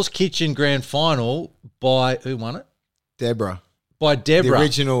Hell's Kitchen grand final by, who won it? Deborah. By Deborah. The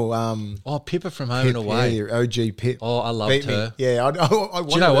original... Pippa from Home and Away. Yeah, OG Pip. Oh, I loved her. Me. Yeah, I do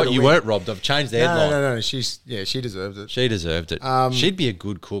you know what? You weren't robbed. I've changed the headline. No. She deserved it. She deserved it. She'd be a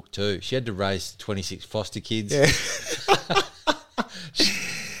good cook too. She had to raise 26 foster kids. Yeah.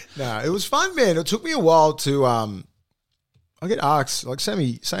 No, it was fun, man. It took me a while to... I get asked, like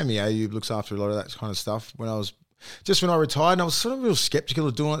Sammy Ayub looks after a lot of that kind of stuff when I retired, and I was sort of real skeptical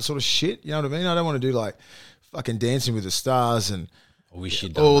of doing that sort of shit. You know what I mean? I don't want to do like fucking Dancing with the Stars and I wish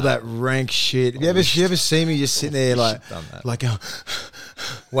you'd done all that rank shit. Have you ever seen me just sitting there like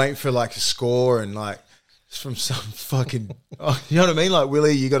waiting for like a score and like from some fucking, you know what I mean? Like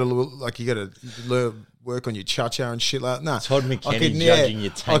Willie, you got to learn work on your cha-cha and shit like that. Nah, Todd McKenny judging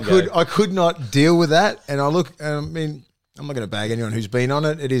your tango. I could not deal with that, and I mean, I'm not going to bag anyone who's been on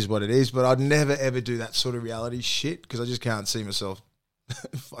it. It is what it is, but I'd never, ever do that sort of reality shit because I just can't see myself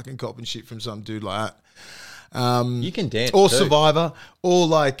fucking copping shit from some dude like that. You can dance or too. Survivor, or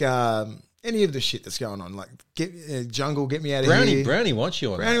like any of the shit that's going on. Like Jungle, get me out of here. Brownie wants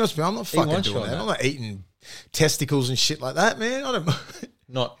you on Brownie that. wants me. I'm not fucking doing that. I'm not eating testicles and shit like that, man. I don't.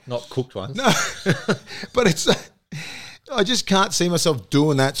 Not cooked ones. No, but it's. I just can't see myself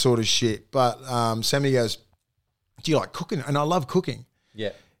doing that sort of shit. But Sammy goes, "Do you like cooking?" And I love cooking.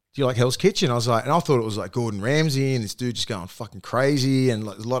 Yeah. Do you like Hell's Kitchen? I was like, and I thought it was like Gordon Ramsay and this dude just going fucking crazy and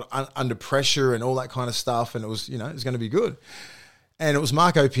like, there's a lot of under pressure and all that kind of stuff. And it was, it was going to be good. And it was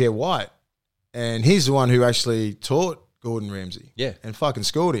Marco Pierre White. And he's the one who actually taught Gordon Ramsay. Yeah. And fucking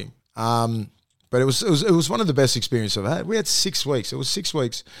schooled him. But it was one of the best experiences I've had. We had 6 weeks. It was 6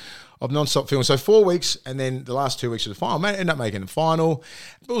 weeks of non-stop filming. So 4 weeks and then the last 2 weeks of the final. I ended up making the final.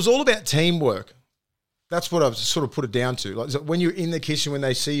 But it was all about teamwork. That's what I've sort of put it down to. Like when you're in the kitchen, when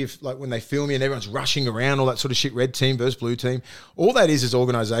they see when they film you and everyone's rushing around, all that sort of shit, red team versus blue team, all that is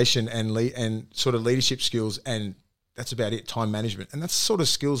organisation and sort of leadership skills, and that's about it, time management. And that's sort of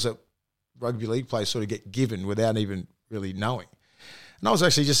skills that rugby league players sort of get given without even really knowing. And I was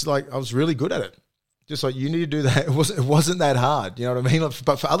actually just like, I was really good at it. Just like, you need to do that. It wasn't that hard. You know what I mean? Like,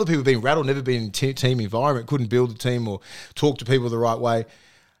 but for other people being rattled, never been in team environment, couldn't build a team or talk to people the right way,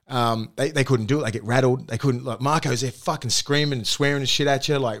 they couldn't do it. They get rattled. They couldn't, like, Marco's there fucking screaming and swearing and shit at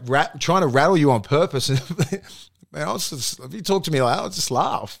you, like trying to rattle you on purpose. And man, I was just, if you talk to me like that, I'll just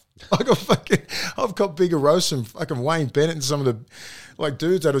laugh. Like, I've got bigger roasts from fucking Wayne Bennett and some of the like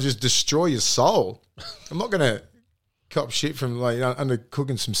dudes that'll just destroy your soul. I'm not gonna cop shit from like, you know, under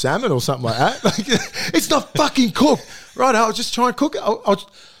cooking some salmon or something like that. Like, it's not fucking cooked, right? I'll just try and cook it.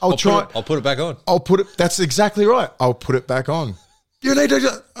 I'll try. I'll put it back on. I'll put it. That's exactly right. I'll put it back on. You need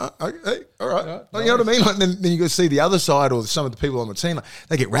to. Okay, all right. Nice. You know what I mean? Like, then you go see the other side, or some of the people on the team. Like,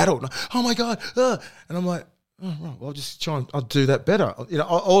 they get rattled. Like, oh my god! And I'm like, oh, right, well, I'll just try and I'll do that better. You know,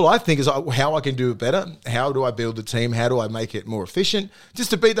 all I think is how I can do it better. How do I build the team? How do I make it more efficient?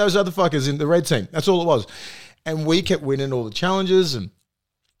 Just to beat those other fuckers in the red team. That's all it was. And we kept winning all the challenges. And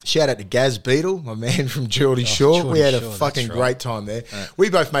shout out to Gaz Beetle, my man from Geordie Shore. We had a fucking great time there. Right. We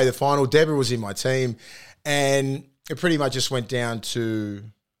both made the final. Deborah was in my team. And it pretty much just went down to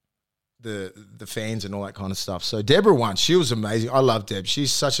the fans and all that kind of stuff. So Deborah won. She was amazing. I love Deb.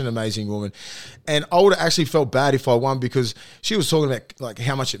 She's such an amazing woman. And I would have actually felt bad if I won, because she was talking about like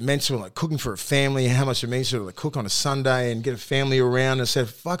how much it meant to her, like cooking for a family, and how much it means to her to cook on a Sunday and get a family around, and said,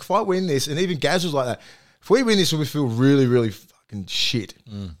 fuck, if I win this, and even Gaz was like that, if we win this, we feel really, really fucking shit,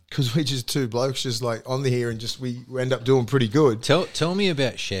 because we're just two blokes just like on the here, and just we end up doing pretty good. Tell me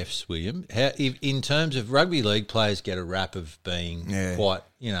about chefs, William. How, in terms of rugby league players, get a rap of being quite,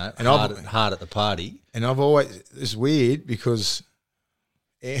 you know, and hard at the party. And I've always, it's weird because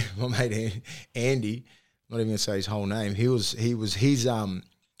my mate Andy, I'm not even gonna say his whole name. He's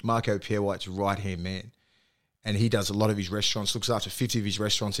Marco Pierre White's right hand man. And he does a lot of his restaurants, looks after 50 of his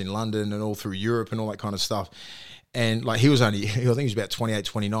restaurants in London and all through Europe and all that kind of stuff. And like, he was only, I think he was about 28,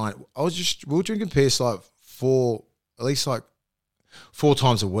 29. We were drinking piss like at least 4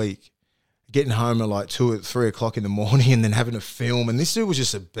 times a week, getting home at like 2 or 3 o'clock in the morning, and then having to film. And this dude was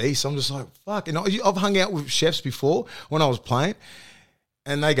just a beast. I'm just like, fuck. And I've hung out with chefs before when I was playing,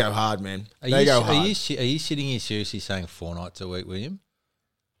 and they go hard, man. They go hard. Are you sitting here seriously saying 4 nights a week, William?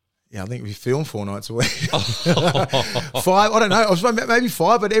 Yeah, I think we film 4 nights a week. 5, I don't know. I was maybe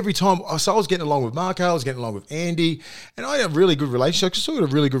 5, but every time. So I was getting along with Marco, I was getting along with Andy, and I had a really good relationship. I still got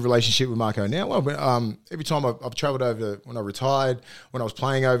a really good relationship with Marco now. Well, every time I've travelled over when I retired, when I was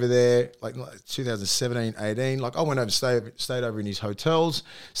playing over there, like 2017, 18, like I went over, stayed over in his hotels,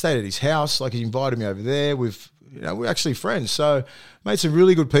 stayed at his house. Like, he invited me over there. We're actually friends. So made some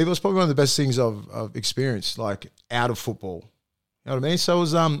really good people. It's probably one of the best things I've experienced, like out of football. You know what I mean? So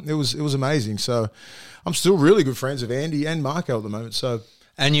it was amazing. So I'm still really good friends with Andy and Marco at the moment. So,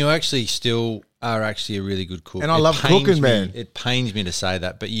 and you actually still are actually a really good cook. And I love cooking, man. It pains me to say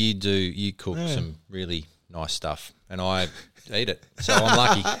that, but you cook some really nice stuff, and I eat it. So I'm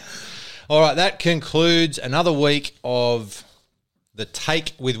lucky. All right, that concludes another week of The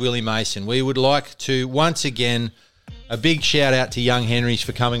Take with Willie Mason. We would like to once again, a big shout out to Young Henrys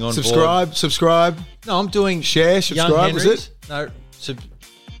for coming on board. Subscribe. No, I'm doing share, subscribe. Was it? No,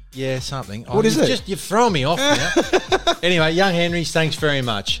 yeah, something. What is it? You're throwing me off now. Anyway, Young Henrys, thanks very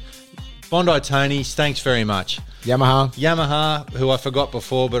much. Bondi Tony's, thanks very much. Yamaha, who I forgot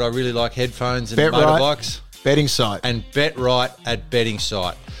before, but I really like headphones and motorbikes. Betting Site. And Bet Right at Betting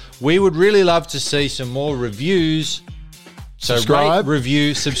Site. We would really love to see some more reviews. So subscribe. Rate,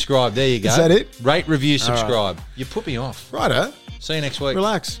 review, subscribe. There you go. Is that it? Rate, review, subscribe. Right. You put me off. Righto. See you next week.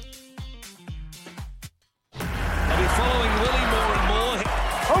 Relax. They'll be following Willie more and more.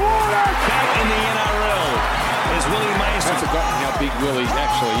 Back in the NRL is Willie Mason. I've forgotten how big Willie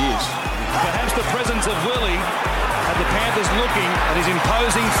actually is. Perhaps the presence of Willie had the Panthers looking at his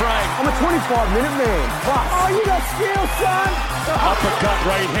imposing frame. I'm a 25-minute man. Oh, you got skill, son. Uppercut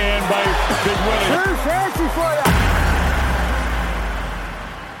right hand by Big Willie. Too fancy for you.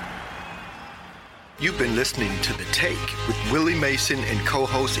 You've been listening to The Take with Willie Mason and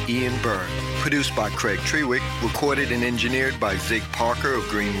co-host Ian Byrne. Produced by Craig Trewick, recorded and engineered by Zig Parker of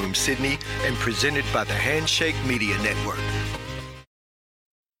Green Room Sydney, and presented by the Handshake Media Network.